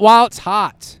get it while it's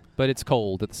hot, but it's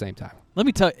cold at the same time. Let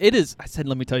me tell you, it is. I said,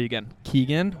 let me tell you again.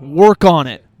 Keegan, work on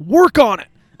it. Work on it.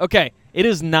 Okay, it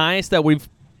is nice that we've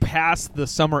passed the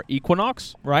summer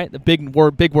equinox, right? The big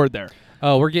word there.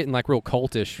 Oh, we're getting like real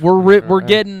cultish. We're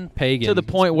getting pagan to the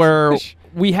point where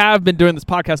we have been doing this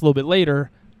podcast a little bit later.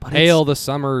 But hail the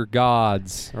summer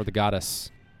gods or the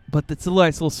goddess. But it's a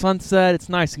nice little sunset. It's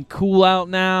nice and cool out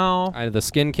now. The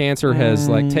skin cancer has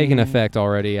taken effect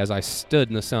already as I stood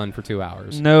in the sun for 2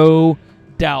 hours. No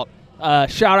doubt.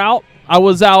 Shout out. I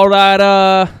was out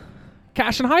at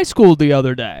Cashin High School the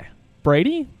other day.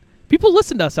 Brady, people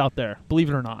listen to us out there, believe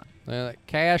it or not.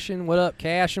 Cashin, what up,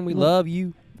 Cashin? We love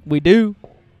you. We do.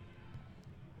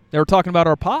 They were talking about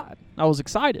our pod. I was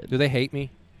excited. Do they hate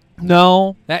me?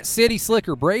 No. That city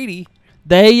slicker Brady.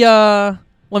 They,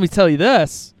 let me tell you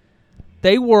this.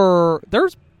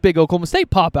 There's big Oklahoma State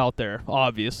pop out there,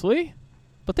 obviously.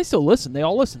 But they still listen. They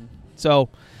all listen. So,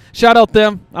 shout out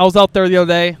them. I was out there the other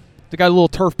day. They got a little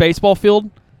turf baseball field.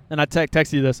 And I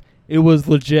texted you this. It was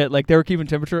legit. Like, they were keeping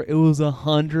temperature. It was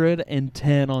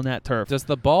 110 on that turf. Does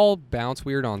the ball bounce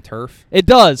weird on turf? It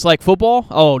does. Like football?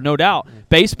 Oh, no doubt.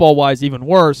 Baseball-wise, even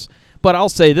worse. But I'll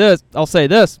say this.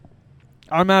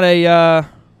 I'm at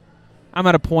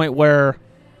a point where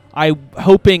I'm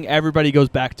hoping everybody goes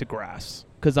back to grass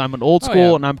because I'm an old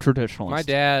school and I'm traditionalist. My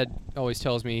dad always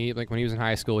tells me, like when he was in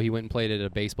high school, he went and played at a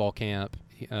baseball camp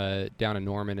down in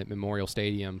Norman at Memorial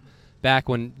Stadium back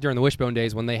during the Wishbone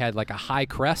days when they had like a high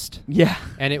crest. Yeah.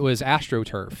 And it was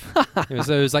AstroTurf. it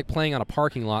was like playing on a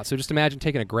parking lot. So just imagine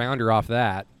taking a grounder off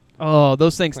that. Oh,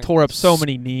 those things Like, tore up so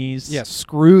many knees. Yeah,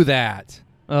 screw that.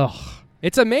 Ugh.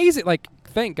 It's amazing. Like,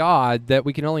 thank God that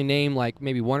we can only name like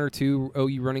maybe one or two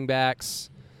OU running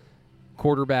backs,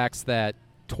 quarterbacks that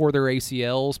tore their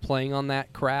ACLs playing on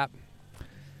that crap.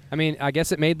 I mean, I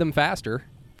guess it made them faster.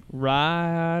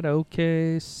 Right,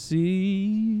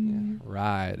 OKC.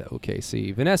 Right,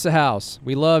 OKC. Vanessa House,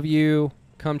 we love you.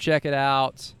 Come check it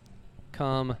out.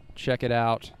 Come check it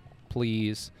out,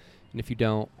 please. And if you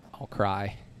don't, I'll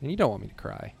cry. And you don't want me to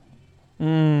cry.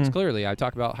 Mm. Clearly, I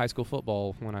talked about high school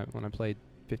football when I played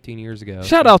 15 years ago.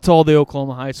 Shout out to all the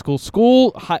Oklahoma high school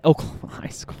schools. High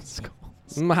school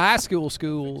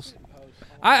schools.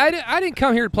 I didn't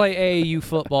come here to play AAU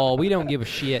football. We don't give a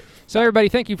shit. So, everybody,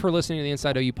 thank you for listening to the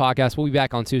Inside OU podcast. We'll be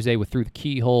back on Tuesday with Through the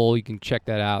Keyhole. You can check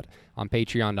that out on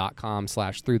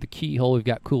patreon.com/throughthekeyhole. We've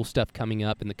got cool stuff coming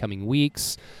up in the coming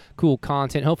weeks, cool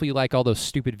content. Hopefully you like all those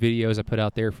stupid videos I put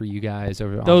out there for you guys.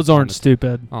 Those aren't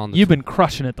stupid. You've been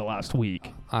crushing it the last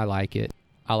week. I like it.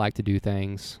 I like to do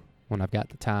things when I've got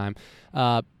the time.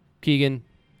 Keegan,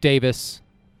 Davis,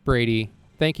 Brady,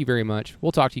 thank you very much.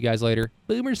 We'll talk to you guys later.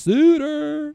 Boomer Sooner.